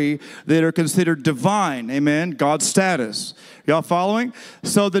only three that are considered divine. Amen? God's status. Y'all following?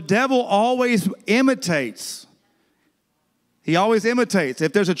 So the devil always imitates. He always imitates.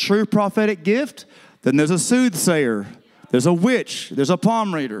 If there's a true prophetic gift, then there's a soothsayer. There's a witch. There's a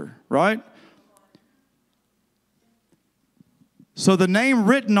palm reader, right? So the name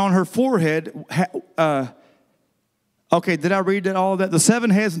written on her forehead, okay, did I read all of that? The 7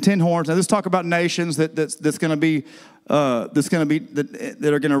 heads and 10 horns. Now let's talk about nations that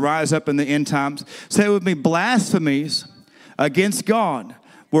are going to rise up in the end times. Say it with me, blasphemies against God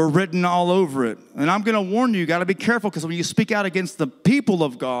were written all over it. And I'm going to warn you, you got to be careful because when you speak out against the people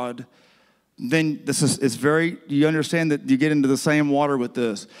of God, then you understand that you get into the same water with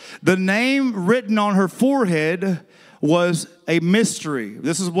this. The name written on her forehead was a mystery.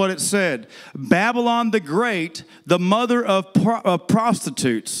 This is what it said. Babylon the Great, the mother of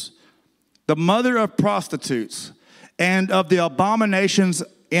prostitutes. The mother of prostitutes and of the abominations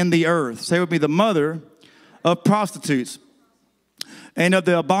in the earth. Say with me, the mother of prostitutes and of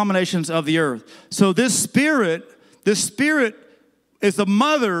the abominations of the earth. So this spirit is the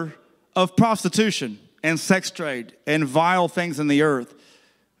mother of prostitution and sex trade and vile things in the earth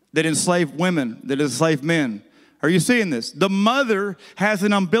that enslave women, that enslave men. Are you seeing this? The mother has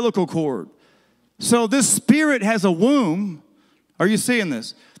an umbilical cord. So this spirit has a womb. Are you seeing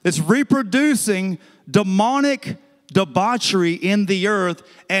this? It's reproducing demonic debauchery in the earth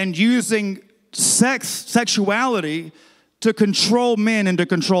and using sexuality to control men and to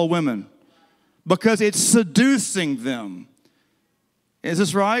control women because it's seducing them. Is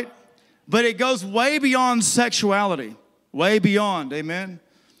this right? But it goes way beyond sexuality. Way beyond. Amen?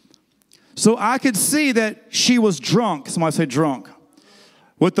 So I could see that she was drunk. Somebody say drunk.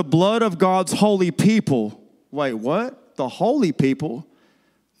 With the blood of God's holy people. Wait, what? The holy people?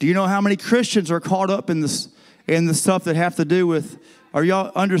 Do you know how many Christians are caught up in this, in the stuff that have to do with, are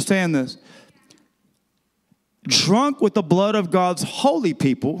y'all understand this? Drunk with the blood of God's holy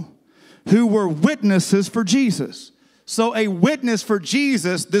people who were witnesses for Jesus. So a witness for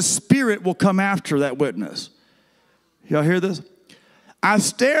Jesus, the Spirit will come after that witness. Y'all hear this? I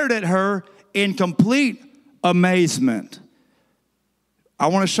stared at her in complete amazement. I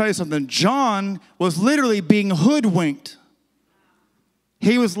want to show you something. John was literally being hoodwinked.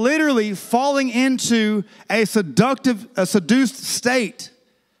 He was literally falling into a seduced state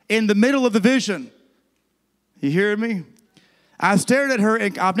in the middle of the vision. You hear me? I stared at her,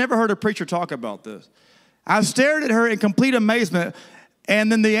 and I've never heard a preacher talk about this. I stared at her in complete amazement,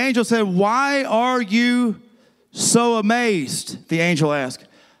 and then the angel said, "Why are you so amazed?" The angel asked.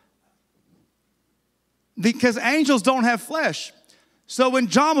 Because angels don't have flesh. So when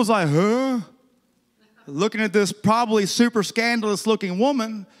John was like, huh? Looking at this probably super scandalous looking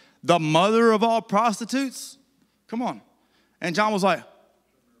woman, the mother of all prostitutes. Come on. And John was like,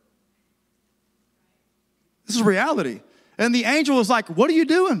 this is reality. And the angel was like, what are you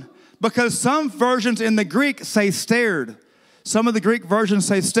doing? Because some versions in the Greek say stared. Some of the Greek versions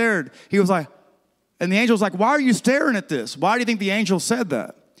say stared. He was like, and the angel was like, why are you staring at this? Why do you think the angel said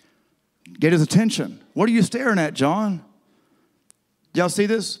that? Get his attention. What are you staring at, John? Y'all see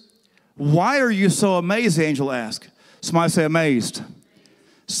this? Why are you so amazed, the angel asked. Somebody say amazed.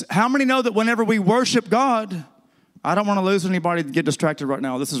 How many know that whenever we worship God, I don't want to lose anybody to get distracted right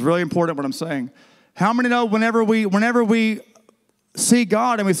now. This is really important what I'm saying. How many know whenever we see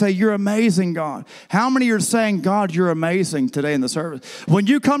God and we say, you're amazing, God. How many are saying, God, you're amazing today in the service? When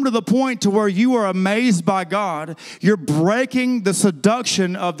you come to the point to where you are amazed by God, you're breaking the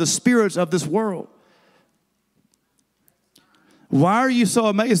seduction of the spirits of this world. Why are you so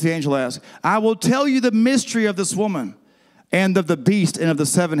amazed? The angel asked. I will tell you the mystery of this woman and of the beast and of the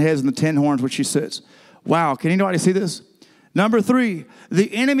 7 heads and the 10 horns which she sits. Wow, can anybody see this? Number 3,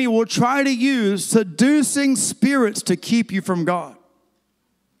 the enemy will try to use seducing spirits to keep you from God.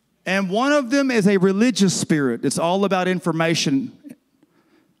 And one of them is a religious spirit. It's all about information.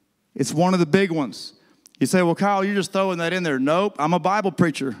 It's one of the big ones. You say, well, Kyle, you're just throwing that in there. Nope, I'm a Bible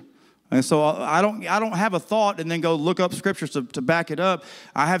preacher. And so I don't have a thought and then go look up scriptures to back it up.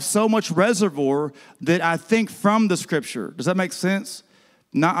 I have so much reservoir that I think from the scripture. Does that make sense?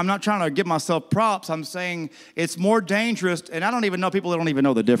 I'm not trying to give myself props. I'm saying it's more dangerous, and I don't even know people that don't even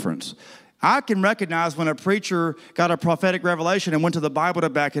know the difference. I can recognize when a preacher got a prophetic revelation and went to the Bible to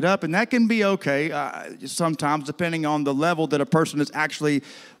back it up, and that can be okay sometimes depending on the level that a person is actually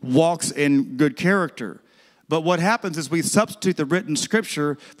walks in good character. But what happens is we substitute the written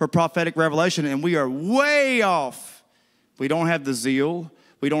scripture for prophetic revelation, and we are way off. We don't have the zeal.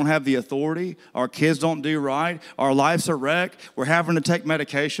 We don't have the authority. Our kids don't do right. Our life's a wreck. We're having to take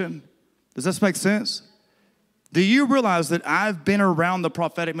medication. Does this make sense? Do you realize that I've been around the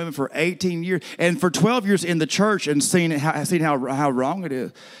prophetic movement for 18 years and for 12 years in the church and seen how wrong it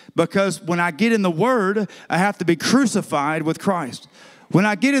is? Because when I get in the Word, I have to be crucified with Christ. When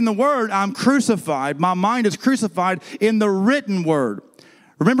I get in the Word, I'm crucified. My mind is crucified in the written Word.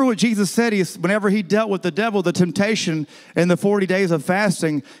 Remember what Jesus said, whenever he dealt with the devil, the temptation in the 40 days of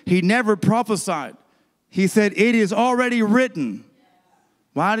fasting, he never prophesied. He said, it is already written.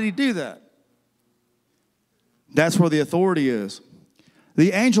 Why did he do that? That's where the authority is.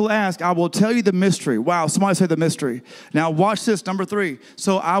 The angel asked, I will tell you the mystery. Wow, somebody say the mystery. Now watch this, number 3.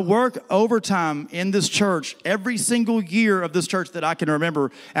 So I work overtime in this church every single year of this church that I can remember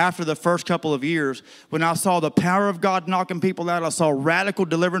after the first couple of years. When I saw the power of God knocking people out, I saw radical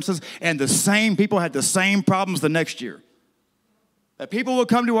deliverances, and the same people had the same problems the next year. That people would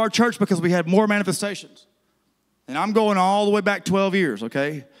come to our church because we had more manifestations. And I'm going all the way back 12 years,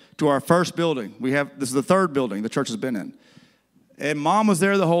 okay, to our first building. This is the third building the church has been in. And Mom was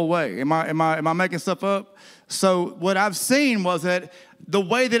there the whole way. Am I making stuff up? So what I've seen was that the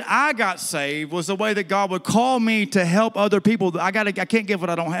way that I got saved was the way that God would call me to help other people. I can't give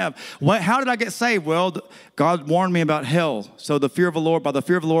what I don't have. How did I get saved? Well, God warned me about hell. So by the fear of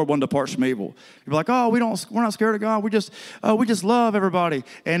the Lord, one departs from evil. You're like, oh, we're not scared of God. We just love everybody.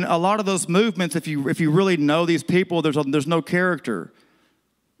 And a lot of those movements, if you really know these people, there's no character.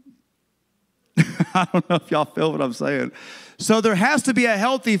 I don't know if y'all feel what I'm saying. So there has to be a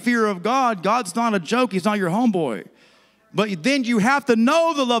healthy fear of God. God's not a joke. He's not your homeboy. But then you have to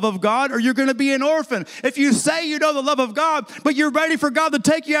know the love of God or you're going to be an orphan. If you say you know the love of God, but you're ready for God to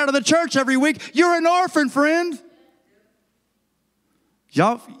take you out of the church every week, you're an orphan, friend.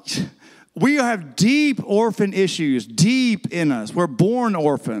 Y'all, we have deep orphan issues, deep in us. We're born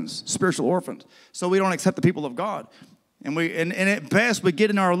orphans, spiritual orphans. So we don't accept the people of God. And at best, we get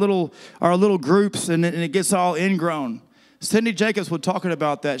in our little groups and it gets all ingrown. Cindy Jacobs was talking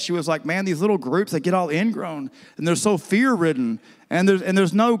about that. She was like, man, these little groups, they get all ingrown, and they're so fear-ridden, and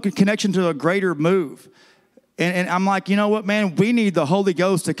there's no connection to a greater move. And I'm like, you know what, man? We need the Holy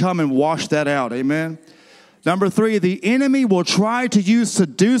Ghost to come and wash that out, amen? Number 3, the enemy will try to use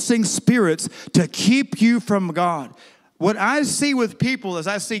seducing spirits to keep you from God. What I see with people is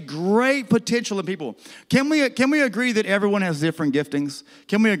I see great potential in people. Can we agree that everyone has different giftings?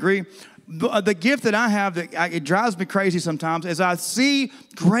 Can we agree? The gift that I have, it drives me crazy sometimes, is I see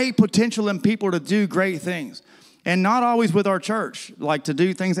great potential in people to do great things. And not always with our church, like to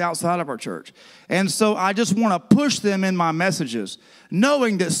do things outside of our church. And so I just want to push them in my messages,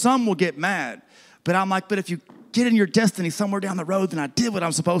 knowing that some will get mad. But I'm like, but if you get in your destiny somewhere down the road, then I did what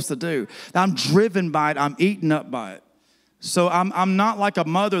I'm supposed to do. I'm driven by it. I'm eaten up by it. So I'm not like a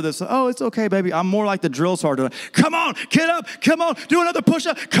mother that's, oh, it's okay, baby. I'm more like the drill sergeant. Come on, get up. Come on, do another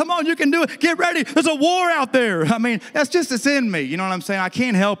push-up. Come on, you can do it. Get ready. There's a war out there. I mean, it's in me. You know what I'm saying? I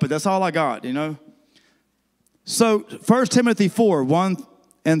can't help it. That's all I got, you know? So 1 Timothy 4, 1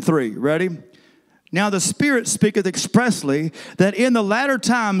 and 3. Ready? Now the Spirit speaketh expressly that in the latter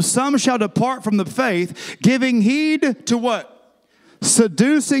times some shall depart from the faith, giving heed to what?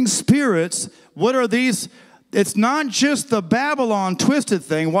 Seducing spirits. What are these? It's not just the Babylon twisted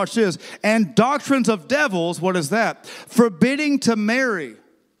thing. Watch this. And doctrines of devils. What is that? Forbidding to marry.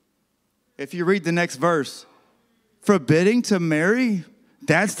 If you read the next verse. Forbidding to marry.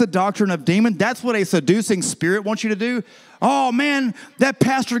 That's the doctrine of demon. That's what a seducing spirit wants you to do. Oh, man, that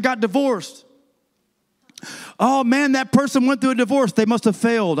pastor got divorced. Oh, man, that person went through a divorce. They must have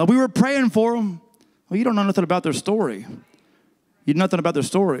failed. We were praying for them. Well, you don't know nothing about their story. You know nothing about their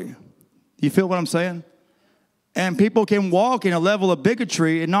story. You feel what I'm saying? And people can walk in a level of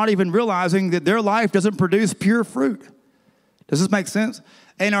bigotry and not even realizing that their life doesn't produce pure fruit. Does this make sense?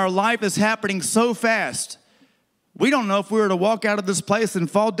 And our life is happening so fast. We don't know if we were to walk out of this place and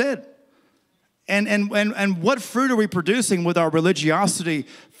fall dead. And what fruit are we producing with our religiosity,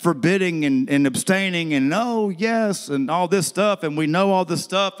 forbidding and abstaining and oh yes and all this stuff, and we know all this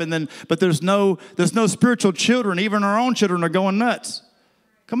stuff, but there's no spiritual children. Even our own children are going nuts.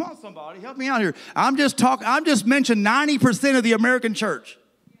 Come on, somebody, help me out here. I'm just mentioned 90% of the American church.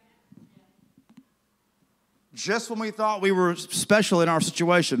 Just when we thought we were special in our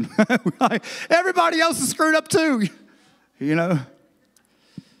situation. Everybody else is screwed up too. You know?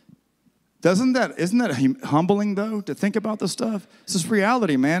 Isn't that humbling, though, to think about this stuff? This is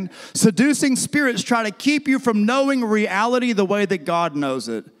reality, man. Seducing spirits try to keep you from knowing reality the way that God knows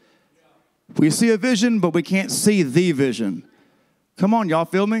it. We see a vision, but we can't see the vision. Come on, y'all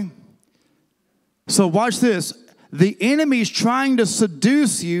feel me? So watch this. The enemy's trying to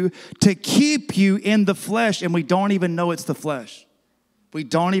seduce you to keep you in the flesh, and we don't even know it's the flesh. We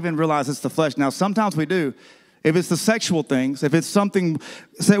don't even realize it's the flesh. Now, sometimes we do. If it's the sexual things, if it's something,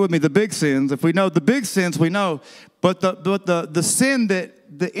 say it with me, the big sins. If we know the big sins, we know. But the sin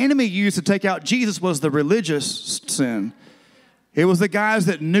that the enemy used to take out Jesus was the religious sin. It was the guys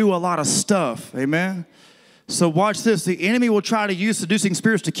that knew a lot of stuff. Amen? So watch this. The enemy will try to use seducing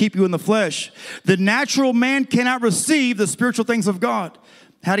spirits to keep you in the flesh. The natural man cannot receive the spiritual things of God.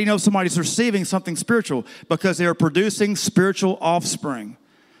 How do you know if somebody's receiving something spiritual? Because they are producing spiritual offspring.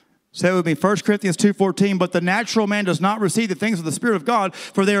 Say it with me, 1 Corinthians 2:14, but the natural man does not receive the things of the Spirit of God,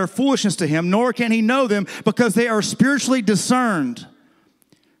 for they are foolishness to him, nor can he know them, because they are spiritually discerned.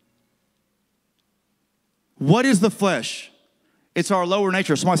 What is the flesh? It's our lower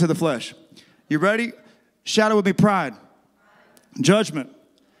nature. Somebody say the flesh. You ready? Shout it with me, pride, judgment,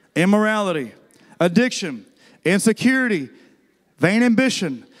 immorality, addiction, insecurity, vain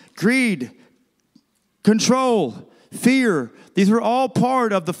ambition, greed, control, fear. These are all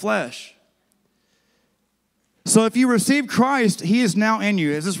part of the flesh. So if you receive Christ, he is now in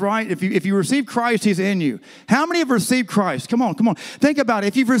you. Is this right? If you receive Christ, he's in you. How many have received Christ? Come on. Think about it.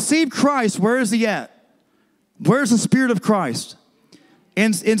 If you've received Christ, where is he at? Where's the Spirit of Christ?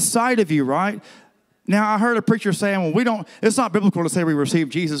 Inside of you, right? Now, I heard a preacher saying, well, it's not biblical to say we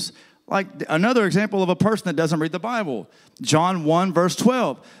received Jesus. Like another example of a person that doesn't read the Bible. John 1, verse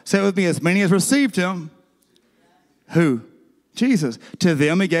 12. Say it with me, as many as received him. Who? Jesus. To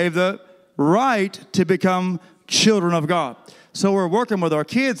them he gave the right to become children of God. So we're working with our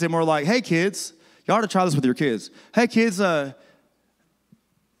kids and we're like, hey kids, you ought to try this with your kids. Hey kids,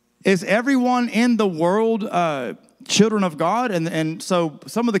 is everyone in the world children of God? And so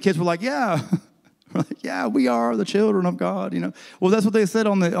some of the kids were like, yeah. We're like, yeah, we are the children of God, you know. Well, that's what they said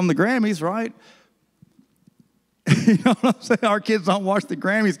on the Grammys, right? You know what I'm saying? Our kids don't watch the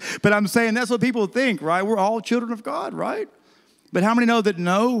Grammys. But I'm saying that's what people think, right? We're all children of God, right? But how many know that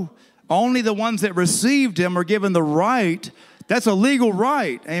no? Only the ones that received him are given the right. That's a legal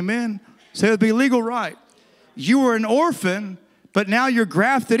right. Amen? So it would be legal right. You were an orphan, but now you're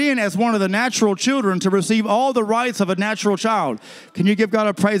grafted in as one of the natural children to receive all the rights of a natural child. Can you give God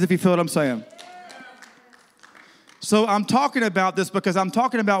a praise if you feel what I'm saying? So I'm talking about this because I'm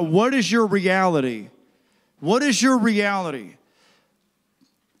talking about what is your reality? What is your reality?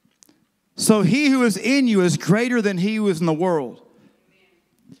 So he who is in you is greater than he who is in the world.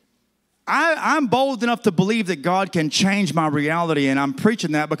 I'm bold enough to believe that God can change my reality, and I'm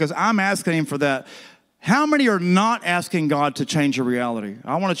preaching that because I'm asking him for that. How many are not asking God to change your reality?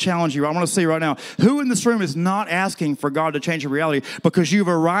 I want to challenge you. I want to see right now, who in this room is not asking for God to change your reality because you've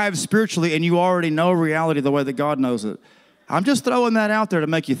arrived spiritually and you already know reality the way that God knows it? I'm just throwing that out there to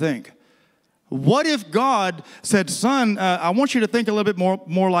make you think. What if God said, son, I want you to think a little bit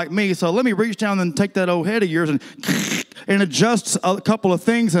more like me, so let me reach down and take that old head of yours and adjust a couple of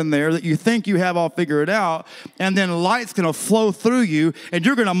things in there that you think you have all figured out, and then light's going to flow through you, and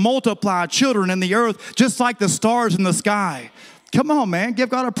you're going to multiply children in the earth just like the stars in the sky. Come on, man. Give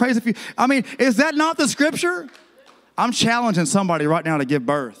God a praise. Is that not the scripture? I'm challenging somebody right now to give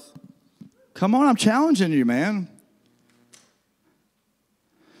birth. Come on, I'm challenging you, man.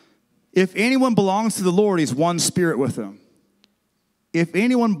 If anyone belongs to the Lord, he's one spirit with him. If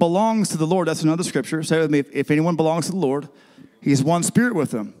anyone belongs to the Lord, that's another scripture. Say it with me. If anyone belongs to the Lord, he's one spirit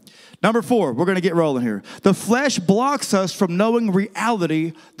with him. Number 4, we're going to get rolling here. The flesh blocks us from knowing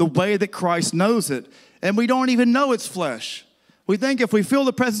reality the way that Christ knows it. And we don't even know it's flesh. We think if we feel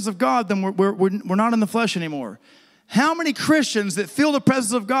the presence of God, then we're not in the flesh anymore. How many Christians that feel the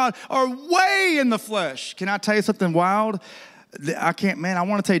presence of God are way in the flesh? Can I tell you something wild? I can't, man, I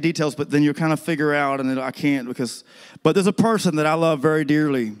want to tell you details, but then you'll kind of figure out, and I can't but there's a person that I love very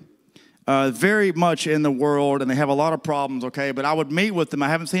dearly, very much in the world, and they have a lot of problems, okay? But I would meet with them. I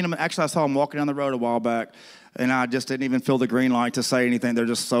haven't seen them. Actually, I saw them walking down the road a while back, and I just didn't even feel the green light to say anything. They're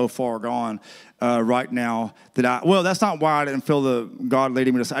just so far gone right now that that's not why I didn't feel the God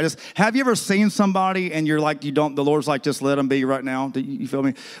leading me to say. Have you ever seen somebody and you're like, the Lord's like, just let them be right now? Do you feel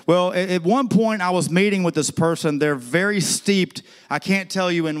me? Well, at one point I was meeting with this person. They're very steeped. I can't tell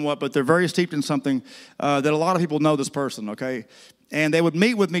you in what, but they're very steeped in something that a lot of people know this person, okay? And they would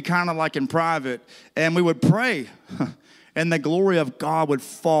meet with me kind of like in private, and we would pray. And the glory of God would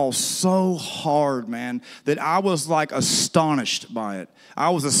fall so hard, man, that I was like astonished by it. I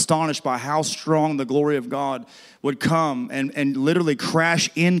was astonished by how strong the glory of God would come and literally crash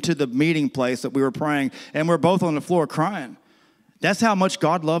into the meeting place that we were praying. And we're both on the floor crying. That's how much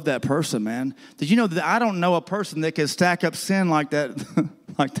God loved that person, man. Did you know that I don't know a person that can stack up sin like that,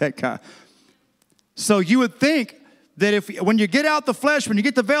 like that guy? So you would think that when you get out the flesh, when you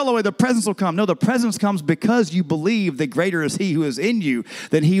get the veil away, the presence will come. No, the presence comes because you believe that greater is he who is in you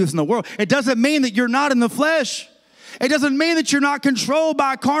than he who is in the world. It doesn't mean that you're not in the flesh. It doesn't mean that you're not controlled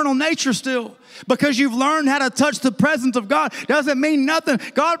by a carnal nature still. Because you've learned how to touch the presence of God doesn't mean nothing.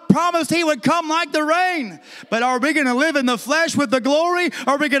 God promised he would come like the rain. But are we going to live in the flesh with the glory?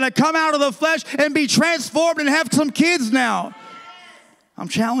 Or are we going to come out of the flesh and be transformed and have some kids now? I'm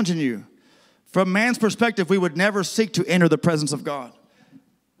challenging you. From man's perspective, we would never seek to enter the presence of God.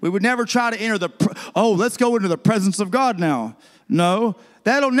 We would never try to enter let's go into the presence of God now. No,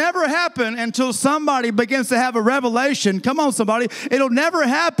 that'll never happen until somebody begins to have a revelation. Come on, somebody. It'll never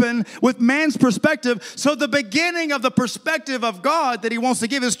happen with man's perspective. So the beginning of the perspective of God that he wants to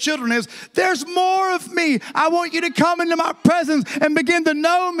give his children is, there's more of me. I want you to come into my presence and begin to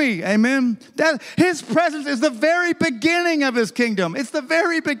know me. Amen. That his presence is the very beginning of his kingdom. It's the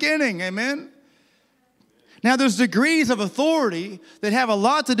very beginning. Amen. Now, there's degrees of authority that have a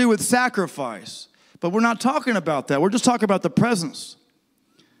lot to do with sacrifice, but we're not talking about that. We're just talking about the presence.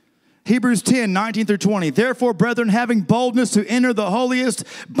 Hebrews 10, 19 through 20. Therefore, brethren, having boldness to enter the holiest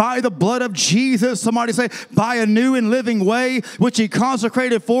by the blood of Jesus, somebody say, by a new and living way, which he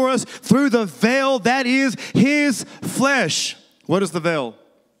consecrated for us through the veil that is his flesh. What is the veil?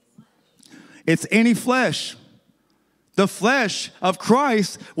 It's any flesh. The flesh of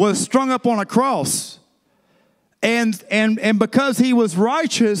Christ was strung up on a cross. And because he was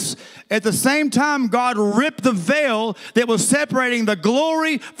righteous, at the same time, God ripped the veil that was separating the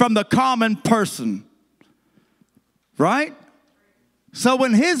glory from the common person. Right? So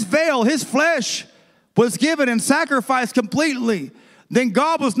when his veil, his flesh, was given and sacrificed completely, then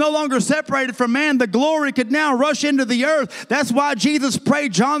God was no longer separated from man. The glory could now rush into the earth. That's why Jesus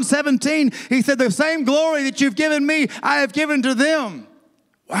prayed, John 17. He said, the same glory that you've given me, I have given to them.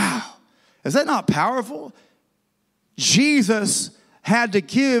 Wow. Is that not powerful? Jesus had to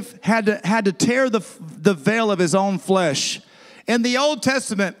tear the veil of his own flesh. In the Old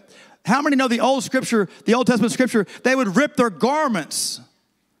Testament, how many know the Old Testament scripture, they would rip their garments.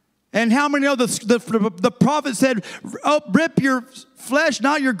 And how many know the prophet said, rip your flesh,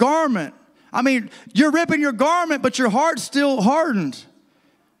 not your garment. I mean, you're ripping your garment, but your heart's still hardened.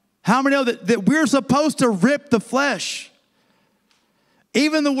 How many know that we're supposed to rip the flesh?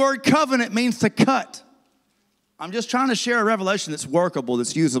 Even the word covenant means to cut. I'm just trying to share a revelation that's workable,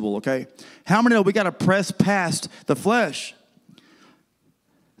 that's usable, okay? How many know we got to press past the flesh?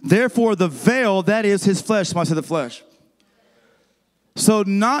 Therefore, the veil, that is his flesh. Somebody say the flesh. So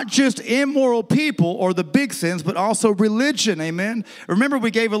not just immoral people or the big sins, but also religion, amen? Remember,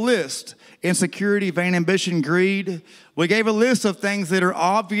 we gave a list. Insecurity, vain ambition, greed. We gave a list of things that are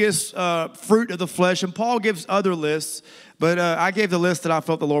obvious fruit of the flesh, and Paul gives other lists. But I gave the list that I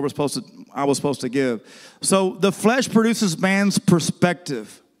felt the Lord I was supposed to give. So the flesh produces man's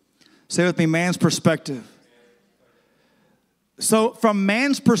perspective. Say with me, man's perspective. So from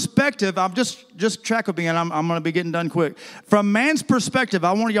man's perspective, I'm just track with me, and I'm going to be getting done quick. From man's perspective,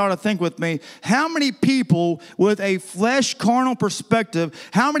 I want y'all to think with me, how many people with a flesh carnal perspective,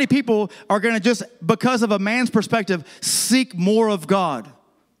 how many people are going to just, because of a man's perspective, seek more of God?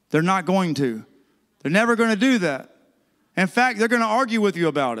 They're not going to. They're never going to do that. In fact, they're going to argue with you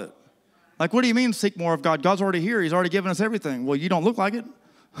about it. Like, what do you mean seek more of God? God's already here. He's already given us everything. Well, you don't look like it.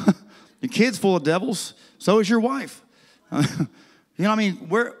 Your kid's full of devils. So is your wife. You know what I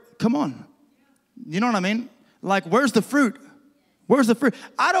mean? Come on. You know what I mean? Like, where's the fruit? Where's the fruit?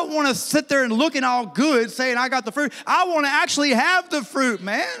 I don't want to sit there and looking all good saying I got the fruit. I want to actually have the fruit,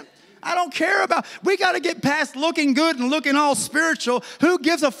 man. I don't care about, we got to get past looking good and looking all spiritual. Who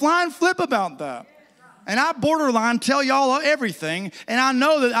gives a flying flip about that? And I borderline tell y'all everything, and I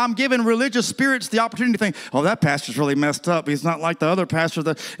know that I'm giving religious spirits the opportunity to think, oh, that pastor's really messed up. He's not like the other pastor.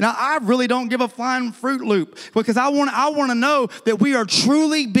 Now, I really don't give a flying Fruit Loop, because I want to know that we are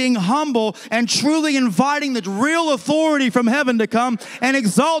truly being humble and truly inviting the real authority from heaven to come and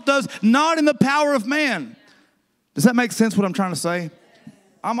exalt us, not in the power of man. Does that make sense what I'm trying to say?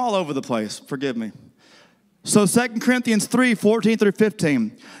 I'm all over the place. Forgive me. So 2 Corinthians 3, 14 through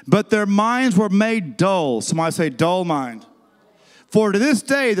 15. But their minds were made dull. Somebody say dull mind. For to this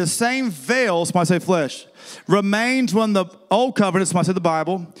day the same veil, somebody say flesh, remains when the old covenant, somebody say the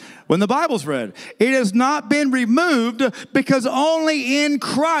Bible, when the Bible's read. It has not been removed, because only in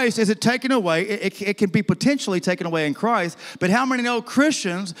Christ is it taken away. It can be potentially taken away in Christ. But how many know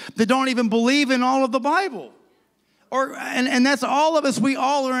Christians that don't even believe in all of the Bible? And that's all of us. We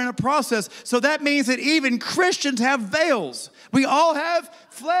all are in a process. So that means that even Christians have veils. We all have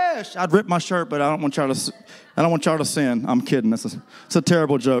flesh. I'd rip my shirt, but I don't want y'all to sin. I'm kidding. It's a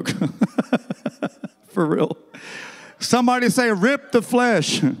terrible joke. For real. Somebody say, rip the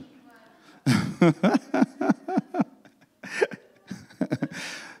flesh.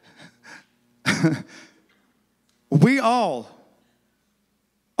 We all.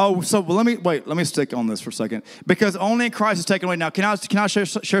 Oh, so let me stick on this for a second. Because only in Christ is taken away. Now, can I share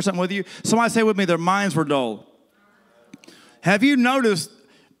something with you? Somebody say with me, their minds were dull. Have you noticed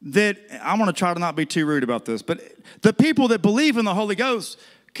that, I want to try to not be too rude about this, but the people that believe in the Holy Ghost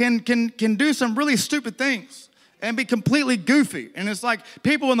can do some really stupid things and be completely goofy. And it's like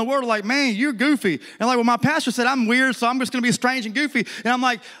people in the world are like, man, you're goofy. And like, well, my pastor said I'm weird, so I'm just going to be strange and goofy. And I'm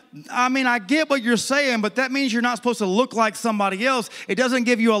like, I mean, I get what you're saying, but that means you're not supposed to look like somebody else. It doesn't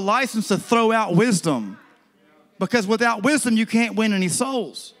give you a license to throw out wisdom. Because without wisdom, you can't win any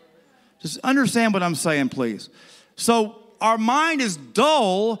souls. Just understand what I'm saying, please. So our mind is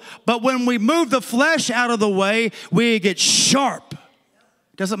dull, but when we move the flesh out of the way, we get sharp.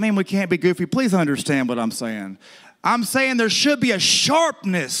 Doesn't mean we can't be goofy. Please understand what I'm saying. I'm saying there should be a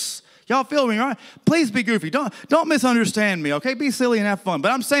sharpness. Y'all feel me, right? Please be goofy. Don't misunderstand me, okay? Be silly and have fun.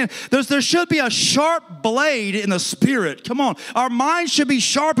 But I'm saying there should be a sharp blade in the spirit. Come on. Our mind should be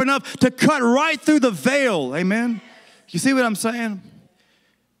sharp enough to cut right through the veil. Amen? You see what I'm saying?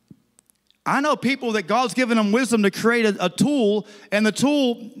 I know people that God's given them wisdom to create a tool, and the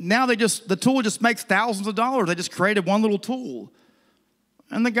tool, now the tool just makes thousands of dollars. They just created one little tool.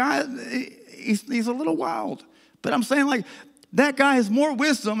 And the guy, he's a little wild. But I'm saying, like, that guy has more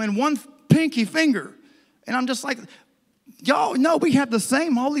wisdom in one pinky finger. And I'm just like, y'all know we have the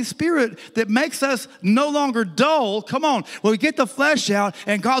same Holy Spirit that makes us no longer dull. Come on. Well, we get the flesh out,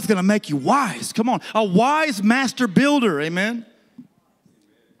 and God's going to make you wise. Come on. A wise master builder. Amen.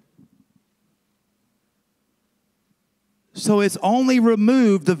 So it's only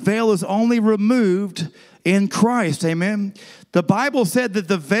removed, the veil is only removed in Christ. Amen. The Bible said that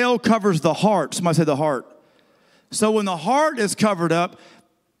the veil covers the heart. Somebody say the heart. So when the heart is covered up,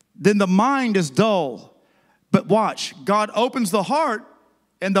 then the mind is dull. But watch, God opens the heart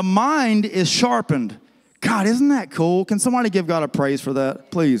and the mind is sharpened. God, isn't that cool? Can somebody give God a praise for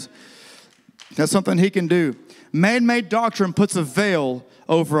that, please? That's something he can do. Man-made doctrine puts a veil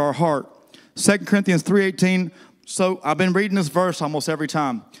over our heart. 2 Corinthians 3:18. So I've been reading this verse almost every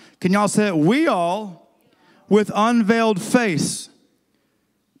time. Can y'all say it? We all, with unveiled face,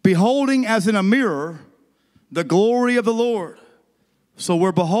 beholding as in a mirror the glory of the Lord. So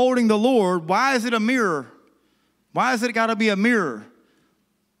we're beholding the Lord. Why is it a mirror? Why has it got to be a mirror?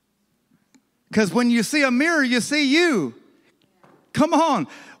 Because when you see a mirror, you see you. Come on.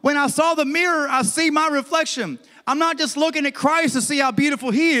 When I saw the mirror, I see my reflection. I'm not just looking at Christ to see how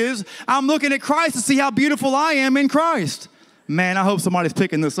beautiful he is. I'm looking at Christ to see how beautiful I am in Christ. Man, I hope somebody's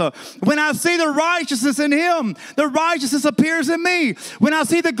picking this up. When I see the righteousness in him, the righteousness appears in me. When I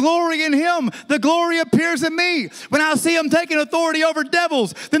see the glory in him, the glory appears in me. When I see him taking authority over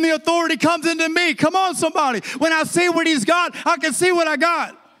devils, then the authority comes into me. Come on, somebody. When I see what he's got, I can see what I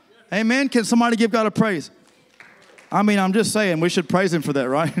got. Amen. Can somebody give God a praise? I mean, I'm just saying we should praise him for that,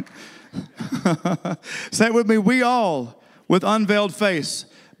 right? Say it with me. We all, with unveiled face,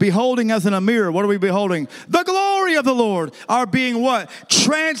 beholding as in a mirror. What are we beholding? The glory of the Lord are being what?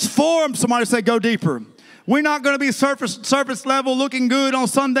 Transformed. Somebody say, go deeper. We're not going to be surface level looking good on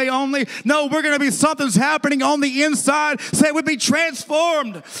Sunday only. No, we're going to be something's happening on the inside. Say it would be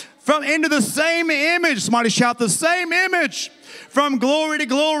transformed from into the same image. Somebody shout the same image. From glory to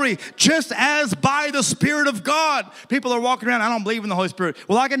glory, just as by the Spirit of God. People are walking around, I don't believe in the Holy Spirit.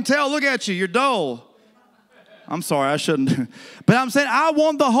 Well, I can tell, look at you, you're dull. I'm sorry, I shouldn't. But I'm saying I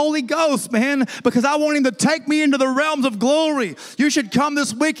want the Holy Ghost, man, because I want him to take me into the realms of glory. You should come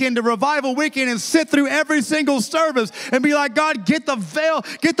this weekend to Revival Weekend and sit through every single service and be like, God, get the veil,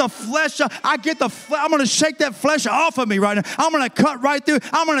 get the flesh. I'm going to shake that flesh off of me right now. I'm going to cut right through.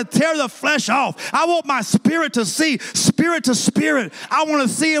 I'm going to tear the flesh off. I want my spirit to see, spirit to spirit. I want to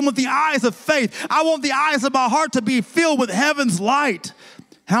see him with the eyes of faith. I want the eyes of my heart to be filled with heaven's light.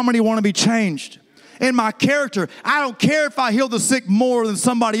 How many want to be changed? In my character, I don't care if I heal the sick more than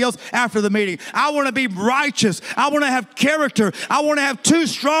somebody else after the meeting. I want to be righteous. I want to have character. I want to have two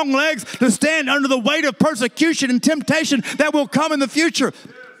strong legs to stand under the weight of persecution and temptation that will come in the future.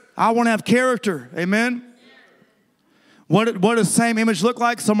 I want to have character. Amen. What does same image look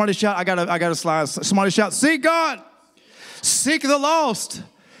like? Somebody shout, I got a slide. Somebody shout, seek God. Seek the lost.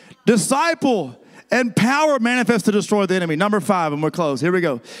 Disciple. And power manifests to destroy the enemy. Number 5, and we're close. Here we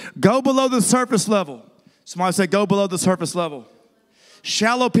go. Go below the surface level. Somebody say, go below the surface level.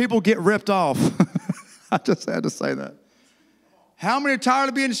 Shallow people get ripped off. I just had to say that. How many are tired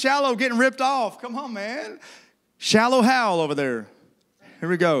of being shallow, getting ripped off? Come on, man. Shallow Hal over there. Here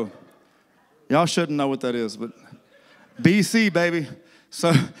we go. Y'all shouldn't know what that is, but BC, baby.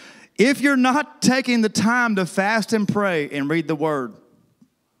 So if you're not taking the time to fast and pray and read the word,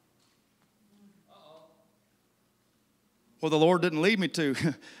 well, the Lord didn't lead me to.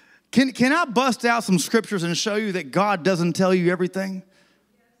 Can I bust out some scriptures and show you that God doesn't tell you everything?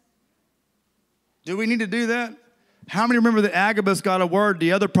 Do we need to do that? How many remember that Agabus got a word?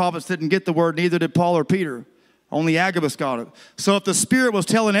 The other prophets didn't get the word, neither did Paul or Peter. Only Agabus got it. So if the Spirit was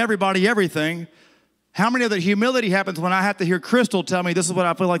telling everybody everything, how many of the humility happens when I have to hear Crystal tell me this is what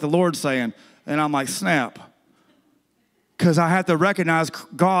I feel like the Lord's saying? And I'm like, snap. Because I have to recognize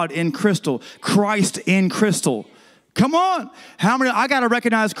God in Crystal, Christ in Crystal. Come on. How many? I got to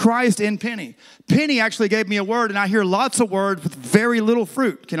recognize Christ in Penny. Penny actually gave me a word, and I hear lots of words with very little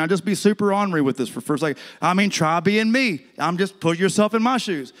fruit. Can I just be super ornery with this for first second? I mean, try being me. I'm just put yourself in my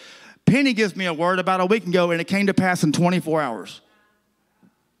shoes. Penny gives me a word about a week ago, and it came to pass in 24 hours.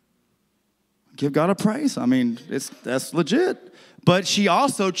 Give God a praise. I mean, that's legit. But she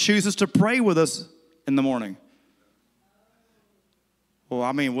also chooses to pray with us in the morning. Well,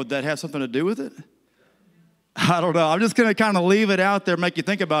 I mean, would that have something to do with it? I don't know. I'm just going to kind of leave it out there, make you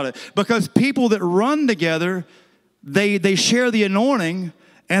think about it. Because people that run together, they share the anointing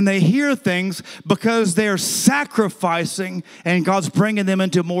and they hear things because they're sacrificing and God's bringing them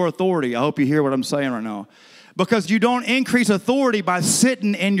into more authority. I hope you hear what I'm saying right now. Because you don't increase authority by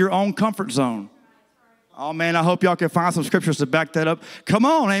sitting in your own comfort zone. Oh, man, I hope y'all can find some scriptures to back that up. Come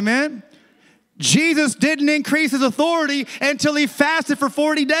on, amen. Jesus didn't increase his authority until he fasted for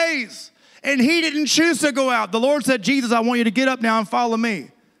 40 days. And he didn't choose to go out. The Lord said, Jesus, I want you to get up now and follow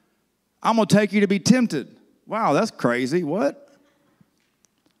me. I'm going to take you to be tempted. Wow, that's crazy. What?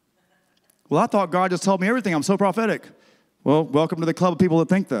 Well, I thought God just told me everything. I'm so prophetic. Well, welcome to the club of people that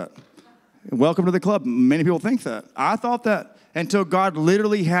think that. Welcome to the club. Many people think that. I thought that until God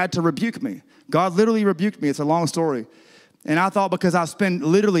literally had to rebuke me. God literally rebuked me. It's a long story. And I thought because I spent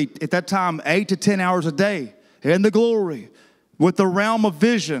literally at that time 8 to 10 hours a day in the glory with the realm of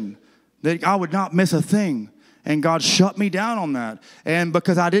vision, that I would not miss a thing. And God shut me down on that. And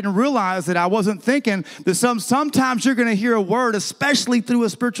because I didn't realize that I wasn't thinking that sometimes you're going to hear a word, especially through a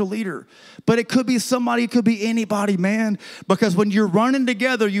spiritual leader. But it could be somebody, it could be anybody, man. Because when you're running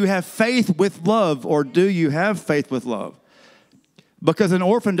together, you have faith with love. Or do you have faith with love? Because an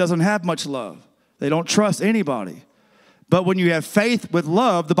orphan doesn't have much love. They don't trust anybody. But when you have faith with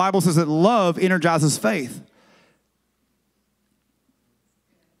love, the Bible says that love energizes faith.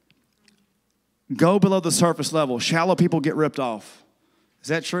 Go below the surface level. Shallow people get ripped off. Is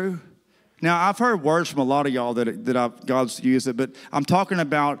that true? Now, I've heard words from a lot of y'all that God's used it, but I'm talking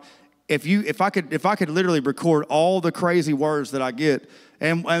about if I could literally record all the crazy words that I get,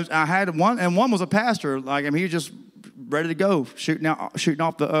 and I had one, and one was a pastor, like, I mean, he was just ready to go, shooting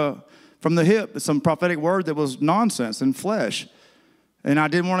off from the hip, some prophetic word that was nonsense and flesh, and I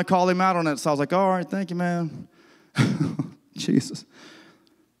didn't want to call him out on it, so I was like, all right, thank you, man. Jesus.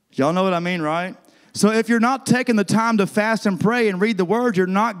 Y'all know what I mean, right? So if you're not taking the time to fast and pray and read the word, you're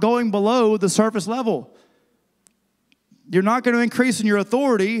not going below the surface level. You're not going to increase in your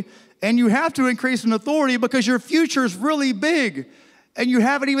authority, and you have to increase in authority because your future is really big, and you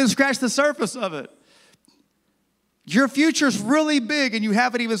haven't even scratched the surface of it. Your future's really big, and you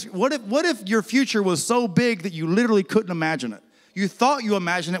haven't even. What if your future was so big that you literally couldn't imagine it? You thought you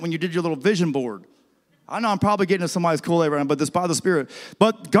imagined it when you did your little vision board. I know I'm probably getting to somebody's Kool-Aid right now, but this by the Spirit.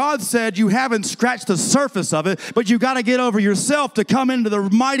 But God said you haven't scratched the surface of it, but you got to get over yourself to come into the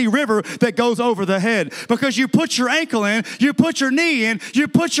mighty river that goes over the head. Because you put your ankle in, you put your knee in, you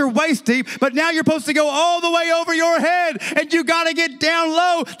put your waist deep, but now you're supposed to go all the way over your head, and you got to get down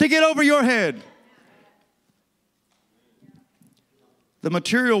low to get over your head. The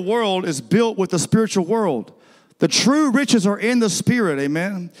material world is built with the spiritual world. The true riches are in the Spirit,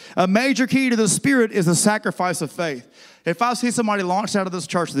 amen? A major key to the Spirit is the sacrifice of faith. If I see somebody launched out of this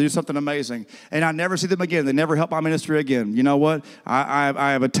church to do something amazing, and I never see them again, they never help my ministry again, you know what? I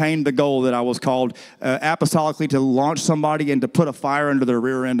have attained the goal that I was called apostolically to launch somebody and to put a fire under their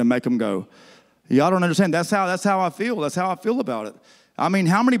rear end and make them go. Y'all don't understand. That's how I feel. That's how I feel about it. I mean,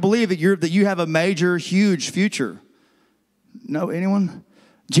 how many believe that you have a major, huge future? No, anyone?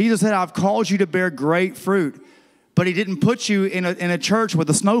 Jesus said, I've called you to bear great fruit. But he didn't put you in a church with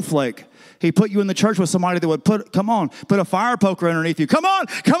a snowflake. He put you in the church with somebody that would put a fire poker underneath you. Come on.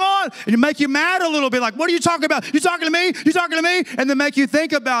 And make you mad a little bit. Like, what are you talking about? You talking to me? You talking to me? And then make you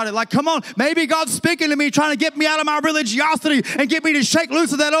think about it. Like, come on. Maybe God's speaking to me, trying to get me out of my religiosity and get me to shake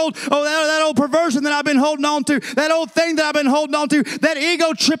loose of that old perversion that I've been holding on to. That old thing that I've been holding on to. That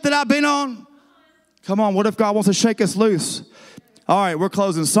ego trip that I've been on. Come on. What if God wants to shake us loose? All right, we're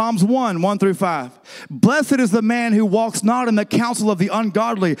closing. Psalms 1 through 5. Blessed is the man who walks not in the counsel of the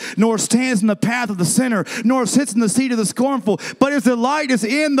ungodly, nor stands in the path of the sinner, nor sits in the seat of the scornful, but his delight is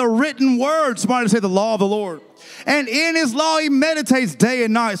in the written word. Somebody say the law of the Lord. And in his law he meditates day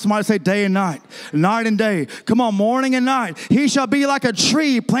and night. Somebody say day and night, night and day. Come on, morning and night. He shall be like a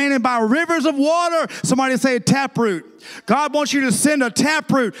tree planted by rivers of water. Somebody say a taproot. God wants you to send a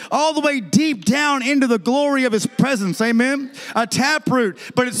taproot all the way deep down into the glory of his presence. Amen. A taproot.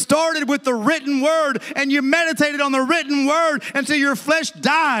 But it started with the written word, and you meditated on the written word until your flesh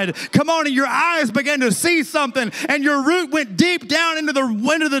died. Come on, and your eyes began to see something, and your root went deep down into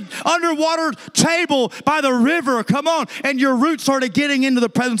the underwater table by the river. Come on, and your root started getting into the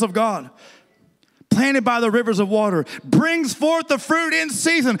presence of God. Planted by the rivers of water, brings forth the fruit in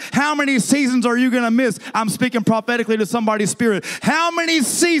season. How many seasons are you going to miss? I'm speaking prophetically to somebody's spirit. How many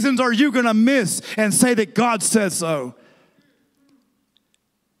seasons are you going to miss and say that God said so?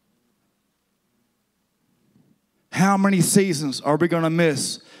 How many seasons are we going to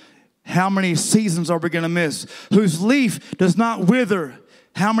miss? How many seasons are we going to miss? Whose leaf does not wither.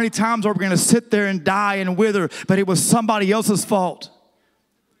 How many times are we going to sit there and die and wither, but it was somebody else's fault?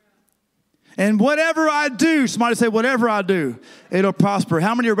 And whatever I do, somebody say, whatever I do, it'll prosper.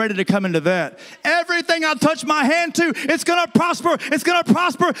 How many are ready to come into that? Everything I touch my hand to, it's going to prosper. It's going to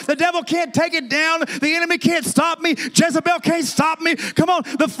prosper. The devil can't take it down. The enemy can't stop me. Jezebel can't stop me. Come on,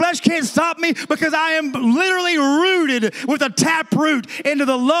 the flesh can't stop me because I am literally rooted with a taproot into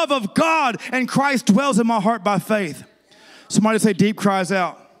the love of God, and Christ dwells in my heart by faith. Somebody say, deep cries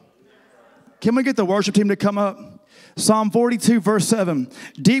out. Can we get the worship team to come up? Psalm 42, verse 7.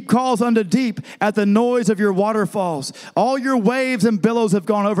 Deep calls unto deep at the noise of your waterfalls. All your waves and billows have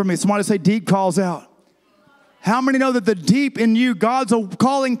gone over me. Somebody say, deep calls out. How many know that the deep in you, God's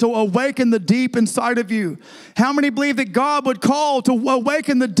calling to awaken the deep inside of you? How many believe that God would call to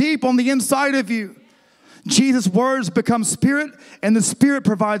awaken the deep on the inside of you? Jesus' words become spirit, and the spirit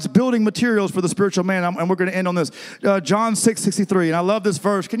provides building materials for the spiritual man. And we're going to end on this. John 6:63. And I love this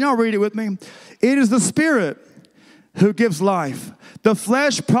verse. Can y'all read it with me? It is the spirit who gives life. The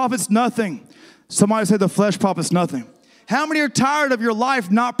flesh profits nothing. Somebody say the flesh profits nothing. How many are tired of your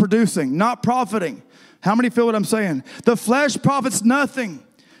life not producing, not profiting? How many feel what I'm saying? The flesh profits nothing.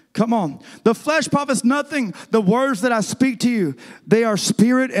 Come on. The flesh profits nothing. The words that I speak to you, they are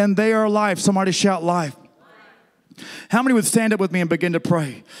spirit and they are life. Somebody shout life. How many would stand up with me and begin to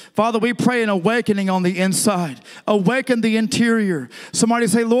pray? Father, we pray an awakening on the inside. Awaken the interior. Somebody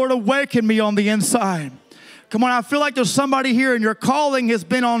say, Lord, awaken me on the inside. Come on, I feel like there's somebody here and your calling has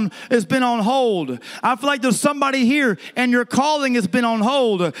been on hold. I feel like there's somebody here and your calling has been on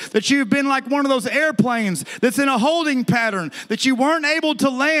hold. That you've been like one of those airplanes that's in a holding pattern, that you weren't able to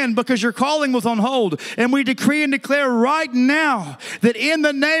land because your calling was on hold. And we decree and declare right now that in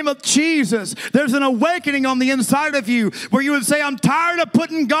the name of Jesus, there's an awakening on the inside of you where you would say, I'm tired of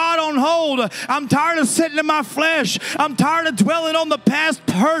putting God on hold. I'm tired of sitting in my flesh. I'm tired of dwelling on the past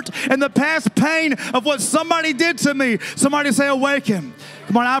hurt and the past pain of what somebody did to me. Somebody say awaken.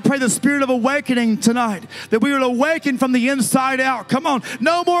 Come on, I pray the spirit of awakening tonight, that we would awaken from the inside out. Come on,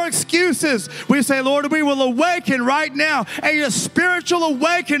 no more excuses. We say, Lord, we will awaken right now, a spiritual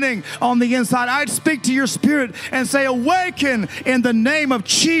awakening on the inside. I'd speak to your spirit and say, awaken in the name of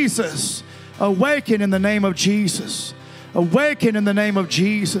Jesus. Awaken in the name of Jesus. Awaken in the name of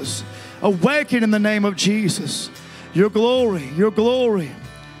Jesus. Awaken in the name of Jesus. Your glory, your glory.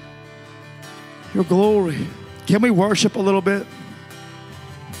 Your glory. Can we worship a little bit?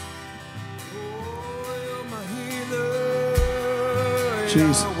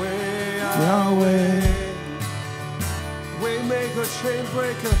 Jesus. Yahweh. Waymaker, chain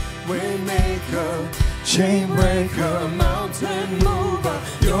breaker, waymaker, chain breaker, mountain mover.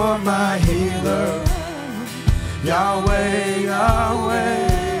 You're my healer. Yahweh,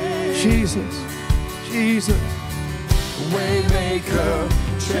 Yahweh. Jesus. Jesus. Waymaker,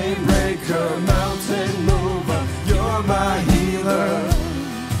 chain breaker, mountain mover, you're my healer.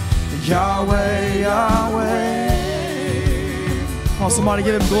 Yahweh, Yahweh. Oh, somebody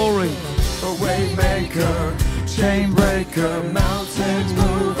give him glory. A waymaker, chain breaker, mountain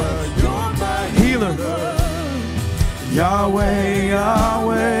mover, you're my Healer. Yahweh,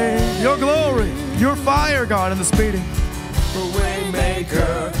 Yahweh. Your glory. Your fire, God, in the speeding. A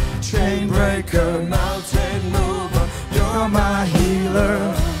waymaker, chain breaker, mountain mover, you're my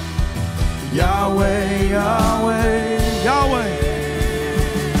healer. Yahweh, Yahweh, Yahweh.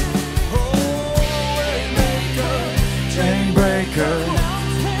 chain breaker,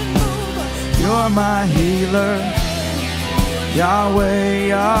 you're my healer. Yahweh,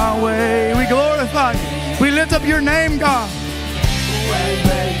 Yahweh. We glorify you. We lift up your name, God.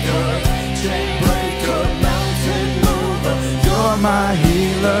 Waymaker, chain breaker, mountain mover. You're my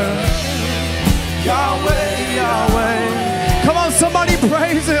healer. Yahweh, Yahweh. Come on, somebody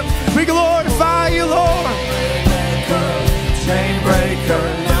praise him. We glorify you, Lord. Waymaker, chain breaker,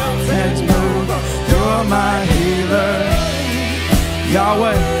 mountain mover. You're my healer.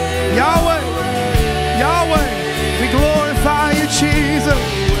 Yahweh, Yahweh, Yahweh. We glorify you, Jesus.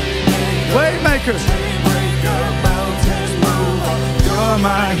 Waymaker. You're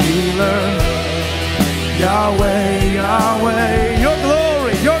my healer. Yahweh, Yahweh. Your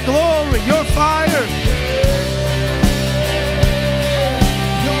glory, your glory, your fire.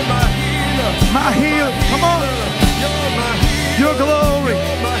 You're my healer. My healer. Come on. You're my healer. Your glory.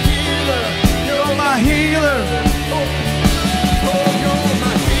 You're my healer. You're my healer.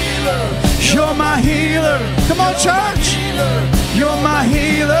 You're my healer. Come on, church. You're my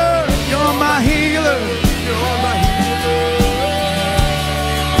healer. You're my healer.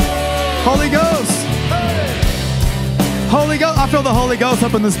 Holy Ghost. Holy Ghost. I feel the Holy Ghost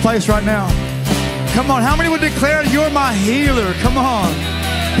up in this place right now. Come on. How many would declare you're my healer? Come on.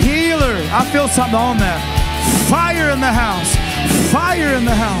 Healer. I feel something on that. Fire in the house. Fire in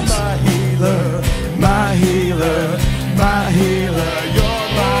the house. My healer. My healer. My healer. You're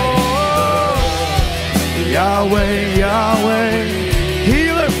my Yahweh, Yahweh,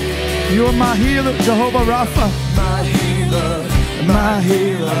 healer. You're my healer, Jehovah Rapha. My healer, my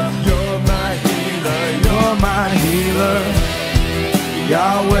healer. You're my healer. You're my healer.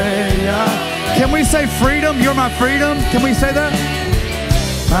 Yahweh, Yah. Can we say freedom? You're my freedom. Can we say that?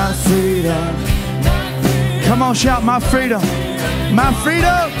 My freedom. Come on, shout my freedom. My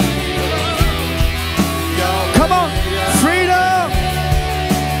freedom. Come on, freedom.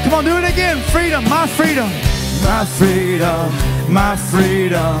 Come on, do it again. Freedom, my freedom. My freedom, my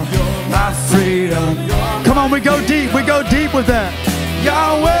freedom, my freedom. Come on, we go deep with that.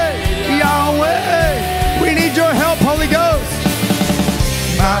 Yahweh, Yahweh, we need your help, Holy Ghost.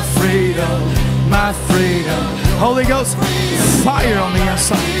 My freedom, my freedom. Holy Ghost, fire on the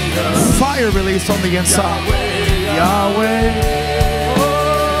inside. Fire release on the inside. Yahweh,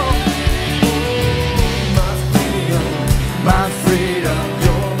 my freedom.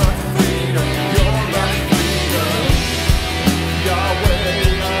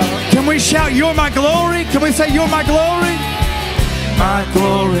 Can we shout, you're my glory? Can we say, you're my glory? My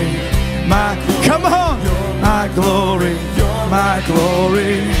glory, my, come on. My glory, my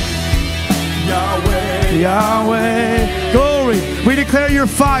glory. Yahweh, Yahweh, glory. We declare your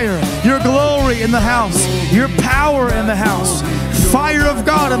fire, your glory in the house, your power in the house. Fire of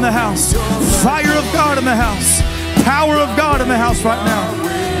God in the house. Fire of God in the house. Power of God in the house right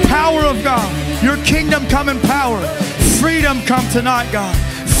now. Power of God. Your kingdom come in power. Freedom come tonight, God.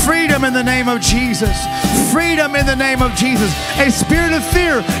 Freedom in the name of Jesus. Freedom in the name of Jesus. A spirit of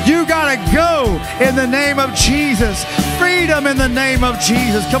fear, you gotta go in the name of Jesus. Freedom in the name of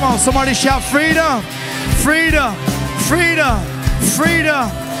Jesus. Come on, somebody shout freedom. Freedom. Freedom. Freedom.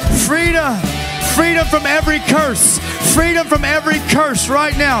 Freedom. Freedom from every curse. Freedom from every curse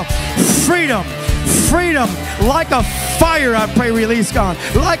right now. Freedom. Freedom. Like a fire, I pray, release, God.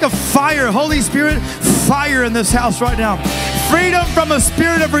 Like a fire. Holy Spirit, fire in this house right now. Freedom from a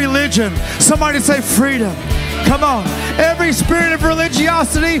spirit of religion. Somebody say freedom. Come on. Every spirit of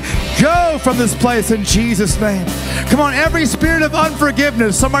religiosity, go from this place in Jesus' name. Come on. Every spirit of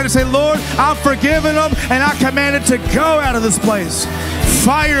unforgiveness. Somebody say, Lord, I've forgiven them and I command it to go out of this place.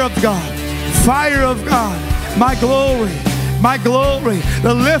 Fire of God. Fire of God. My glory. My glory.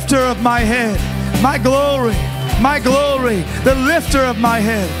 The lifter of my head. My glory. My glory. The lifter of my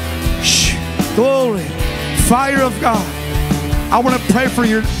head. Shh. Glory. Fire of God. I want to pray for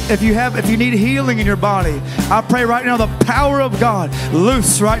your, if you need healing in your body, I pray right now the power of God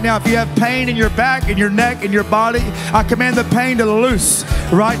loose right now. If you have pain in your back, in your neck, in your body, I command the pain to loose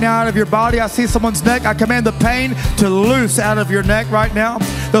right now out of your body. I see someone's neck. I command the pain to loose out of your neck right now.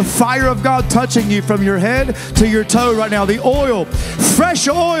 The fire of God touching you from your head to your toe right now. The oil, fresh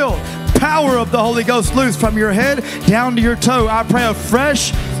oil, power of the Holy Ghost loose from your head down to your toe. I pray a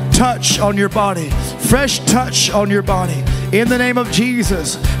fresh touch on your body. Fresh touch on your body. In the name of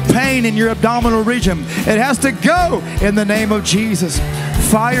Jesus. Pain in your abdominal region, it has to go in the name of Jesus.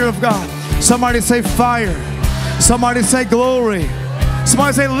 Fire of God. Somebody say fire. Somebody say glory.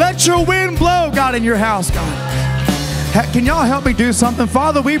 Somebody say, let your wind blow, God, in your house, God. Can y'all help me do something?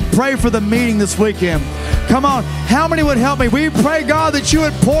 Father, we pray for the meeting this weekend. Come on. How many would help me? We pray, God, that you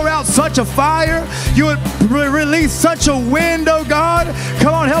would pour out such a fire. You would release such a wind, oh God.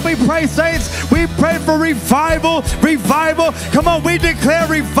 Come on, help me pray, saints. We pray for revival. Revival. Come on, we declare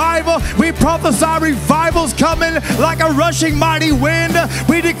revival. We prophesy revivals coming like a rushing mighty wind.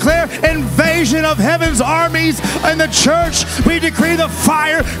 We declare invasion of heaven's armies in the church. We decree the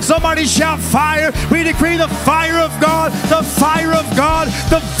fire. Somebody shout fire. We decree the fire of God. The fire of God.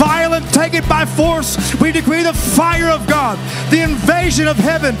 The violent take it by force. We decree the fire of God. The invasion of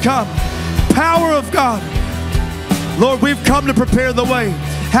heaven come. Power of God. Lord, we've come to prepare the way.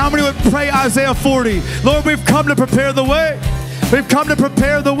 How many would pray Isaiah 40? Lord, we've come to prepare the way. We've come to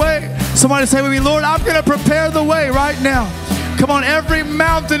prepare the way. Somebody say with me, Lord, I'm going to prepare the way right now. Come on, every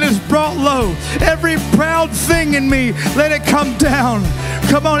mountain is brought low. Every proud thing in me, let it come down.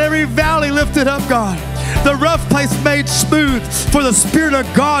 Come on, every valley lifted up, God. The rough place made smooth for the Spirit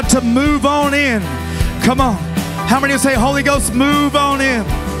of God to move on in. Come on. How many say, Holy Ghost, move on in?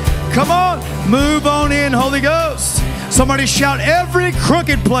 Come on, move on in, Holy Ghost. Somebody shout, every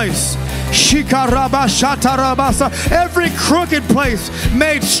crooked place. Every crooked place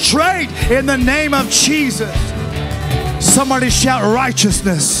made straight in the name of Jesus. Somebody shout,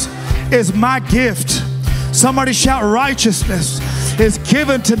 righteousness is my gift. Somebody shout, righteousness is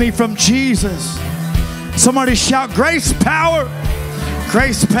given to me from Jesus. Somebody shout, grace power.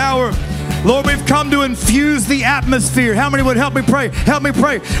 Grace power. Lord, we've come to infuse the atmosphere. How many would help me pray? Help me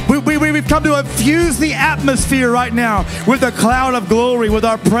pray. We've come to infuse the atmosphere right now with a cloud of glory, with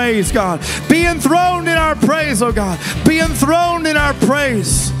our praise, God. Be enthroned in our praise, oh God. Be enthroned in our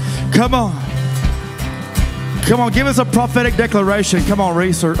praise. Come on. Come on, give us a prophetic declaration. Come on,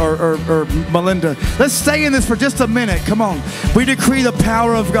 Reese or Melinda. Let's stay in this for just a minute. Come on. We decree the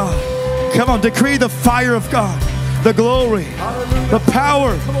power of God. Come on, decree the fire of God. The glory. The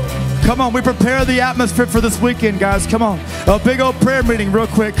power. Come on, we prepare the atmosphere for this weekend, guys. Come on. A big old prayer meeting real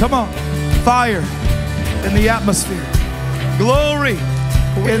quick. Come on. Fire in the atmosphere. Glory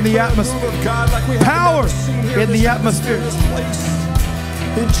in the atmosphere. Power in the atmosphere.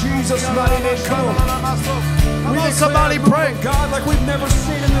 In Jesus' mighty name, come on. Come on, somebody pray. God, like we've never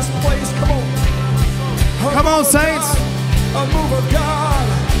seen in this place. Come on. Come on, saints. A move of God.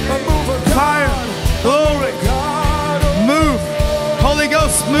 A move of God. Fire. Glory. Move. Holy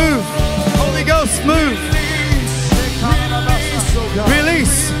Ghost, move. Holy Ghost, move.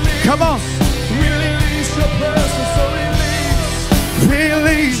 Release. Come on. Release your presence.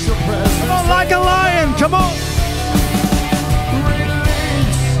 Release. Come on, like a lion. Come on.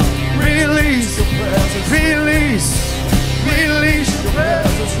 Release. Release. Release.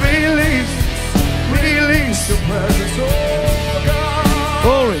 Release. Release.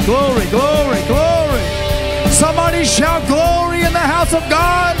 Glory, glory, glory, glory. Somebody shout glory in the house of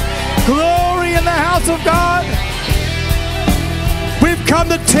God. Glory in the house of God. We've come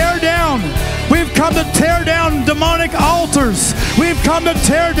to tear down. We've come to tear down demonic altars. We've come to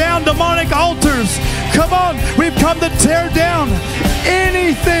tear down demonic altars. Come on. We've come to tear down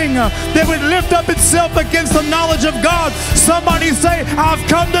anything that would lift up itself against the knowledge of God. Somebody say, I've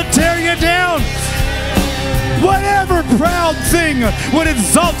come to tear you down. Whatever proud thing would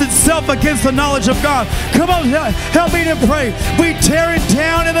exalt itself against the knowledge of God. Come on, help me to pray. We tear it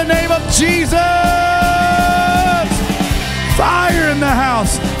down in the name of Jesus. Fire in the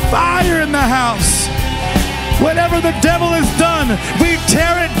house. Fire in the house. Whatever the devil has done, we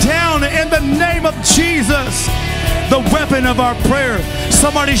tear it down in the name of Jesus. The weapon of our prayer.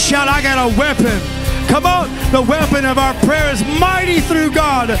 Somebody shout, I got a weapon. Come on. The weapon of our prayer is mighty through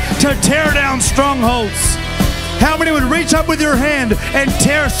God to tear down strongholds. How many would reach up with your hand and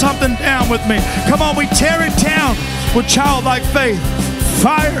tear something down with me? Come on, we tear it down with childlike faith.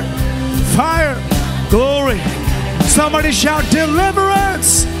 Fire, fire, glory. Somebody shout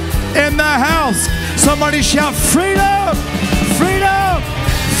deliverance in the house. Somebody shout freedom, freedom,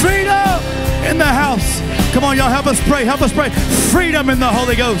 freedom in the house. Come on, y'all, help us pray, help us pray. Freedom in the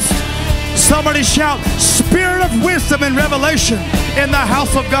Holy Ghost. Somebody shout spirit of wisdom and revelation in the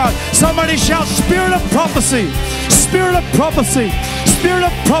house of God. Somebody shout spirit of prophecy, spirit of prophecy, spirit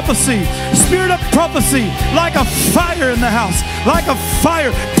of prophecy, spirit of prophecy, like a fire in the house, like a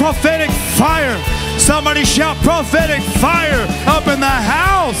fire, prophetic fire. Somebody shout prophetic fire up in the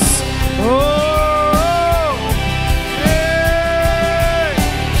house. Oh, yeah.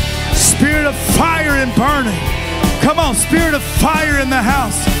 Spirit of fire and burning. Come on, spirit of fire in the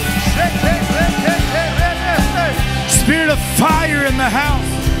house. Spirit of fire in the house.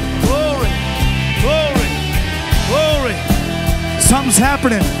 Glory, glory, glory. Something's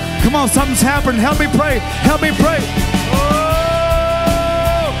happening. Come on, something's happening. Help me pray. Help me pray.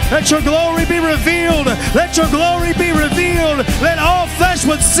 Oh, Let your glory be revealed. Let your glory be revealed. Let all flesh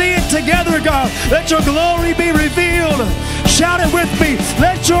would see it together, God. Let your glory be revealed. Shout it with me.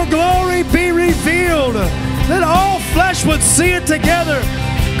 Let your glory be revealed. Let all flesh would see it together.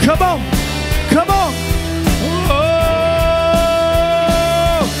 Come on. Come on. Oh,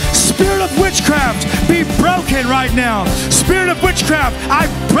 spirit of witchcraft, be broken right now. Spirit of witchcraft, I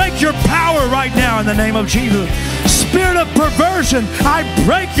break your power right now in the name of Jesus. Spirit of perversion, I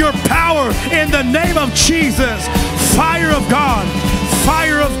break your power in the name of Jesus. Fire of God.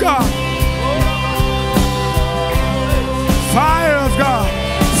 Fire of God. Fire of God.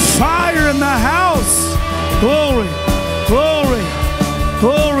 Fire in the house. Glory. Glory.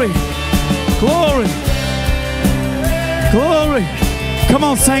 Glory. Glory. Glory. Come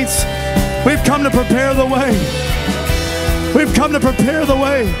on, saints. We've come to prepare the way. We've come to prepare the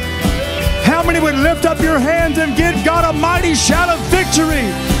way. How many would lift up your hands and give God a mighty shout of victory?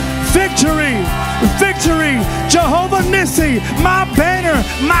 Victory. Victory. Jehovah Nissi, my banner,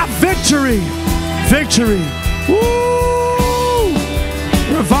 my victory. Victory. Woo!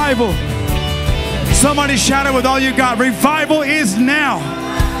 Revival. Somebody shout it with all you got. Revival is now.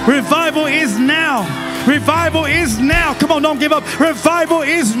 Revival is now. Revival is now. Come on, don't give up. Revival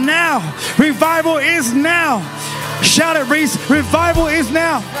is now. Revival is now. Shout it, Reese. Revival is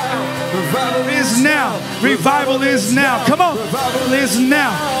now. Revival is now. Revival is now. Come on. Revival is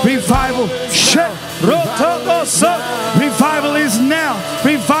now. Revival. Revival is now.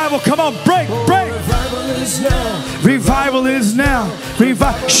 Revival. Come on. Break. Break. Revival is now. Revival is now.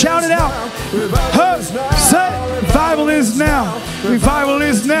 Shout it out. Say, revival is now. Revival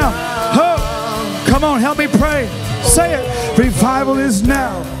is now. Come on, help me pray. Say it. Revival is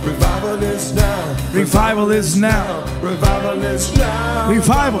now. Revival is now. Revival is now. Revival is now.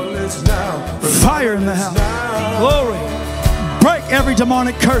 Revival is now. Fire in the house. Glory. Break every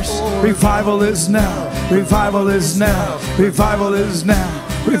demonic curse. Revival is now. Revival is now. Revival is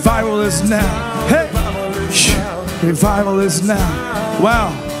now. Revival is now. Hey. Revival is now.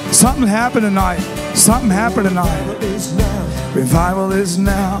 Wow. Something happened tonight. Something happened tonight. Revival is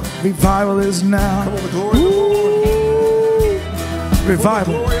now. Revival is now.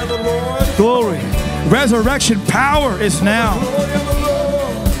 Revival. Glory. Resurrection power is now.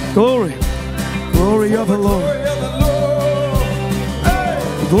 Glory. Glory of the Lord.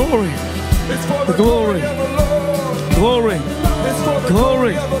 Glory. The glory. Glory.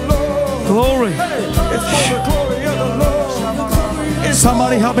 Glory. Glory.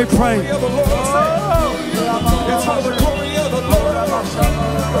 Somebody help me pray.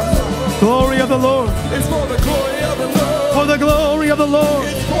 Glory of the Lord. It's for the glory of the Lord. For the glory of the Lord.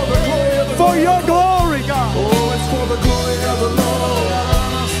 It's for the glory of the For Lord. your glory, God. Oh, it's for the glory of the Lord.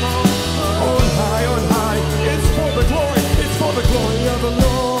 On high, on high. It's for the glory. It's for the glory of the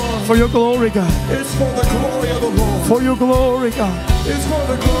Lord. For your glory, God. It's for the glory of the Lord. For your glory, God. It's for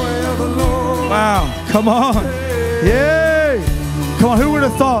the glory of the Lord. Wow. Come on. Yay. Come on. Who would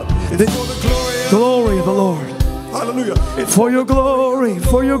have thought It's that for the glory of the Lord? Hallelujah. It's For your glory.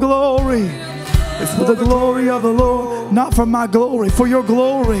 For your glory. It's For the glory of the Lord. Not for my glory. For your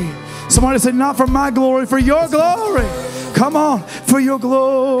glory. Somebody say, not for my glory. For your glory. Come on. For your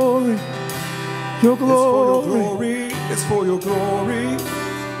glory. Your glory. It's for your glory.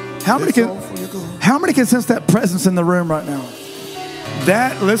 How many can sense that presence in the room right now?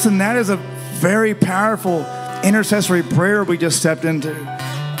 Listen, that is a very powerful intercessory prayer we just stepped into.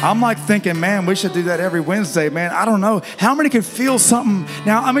 I'm like thinking, man, we should do that every Wednesday, man. I don't know. How many can feel something?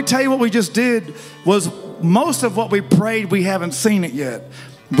 Now, let me tell you what we just did was most of what we prayed, we haven't seen it yet.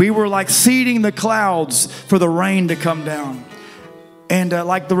 We were like seeding the clouds for the rain to come down. And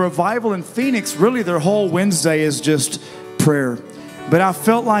like the revival in Phoenix, really their whole Wednesday is just prayer. But I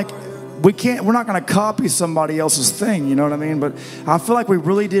felt like we're not going to copy somebody else's thing, you know what I mean? But I feel like we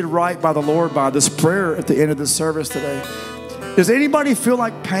really did right by the Lord by this prayer at the end of this service today. Does anybody feel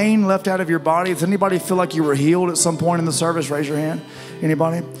like pain left out of your body? Does anybody feel like you were healed at some point in the service? Raise your hand.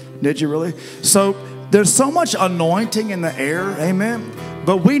 Anybody? Did you really? So there's so much anointing in the air, amen?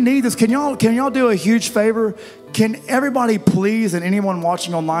 But we need this. Can y'all do a huge favor? Can everybody please, and anyone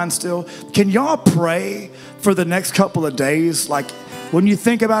watching online still, can y'all pray for the next couple of days? Like when you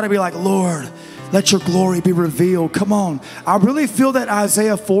think about it, be like, Lord, let your glory be revealed. Come on. I really feel that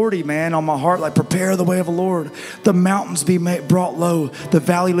Isaiah 40, man, on my heart. Like, prepare the way of the Lord. The mountains be brought low. The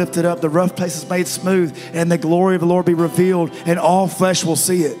valley lifted up. The rough places made smooth. And the glory of the Lord be revealed. And all flesh will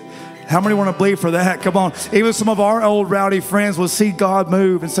see it. How many want to believe for that? Come on. Even some of our old rowdy friends will see God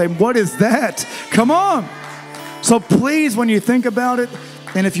move and say, what is that? Come on. So please, when you think about it,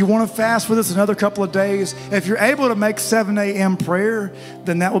 And if you want to fast with us another couple of days, if you're able to make 7 a.m. prayer,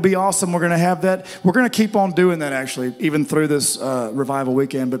 then that will be awesome. We're going to have that. We're going to keep on doing that, actually, even through this revival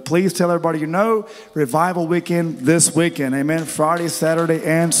weekend. But please tell everybody you know, revival weekend this weekend. Amen. Friday, Saturday,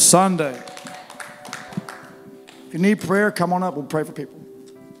 and Sunday. If you need prayer, come on up. We'll pray for people.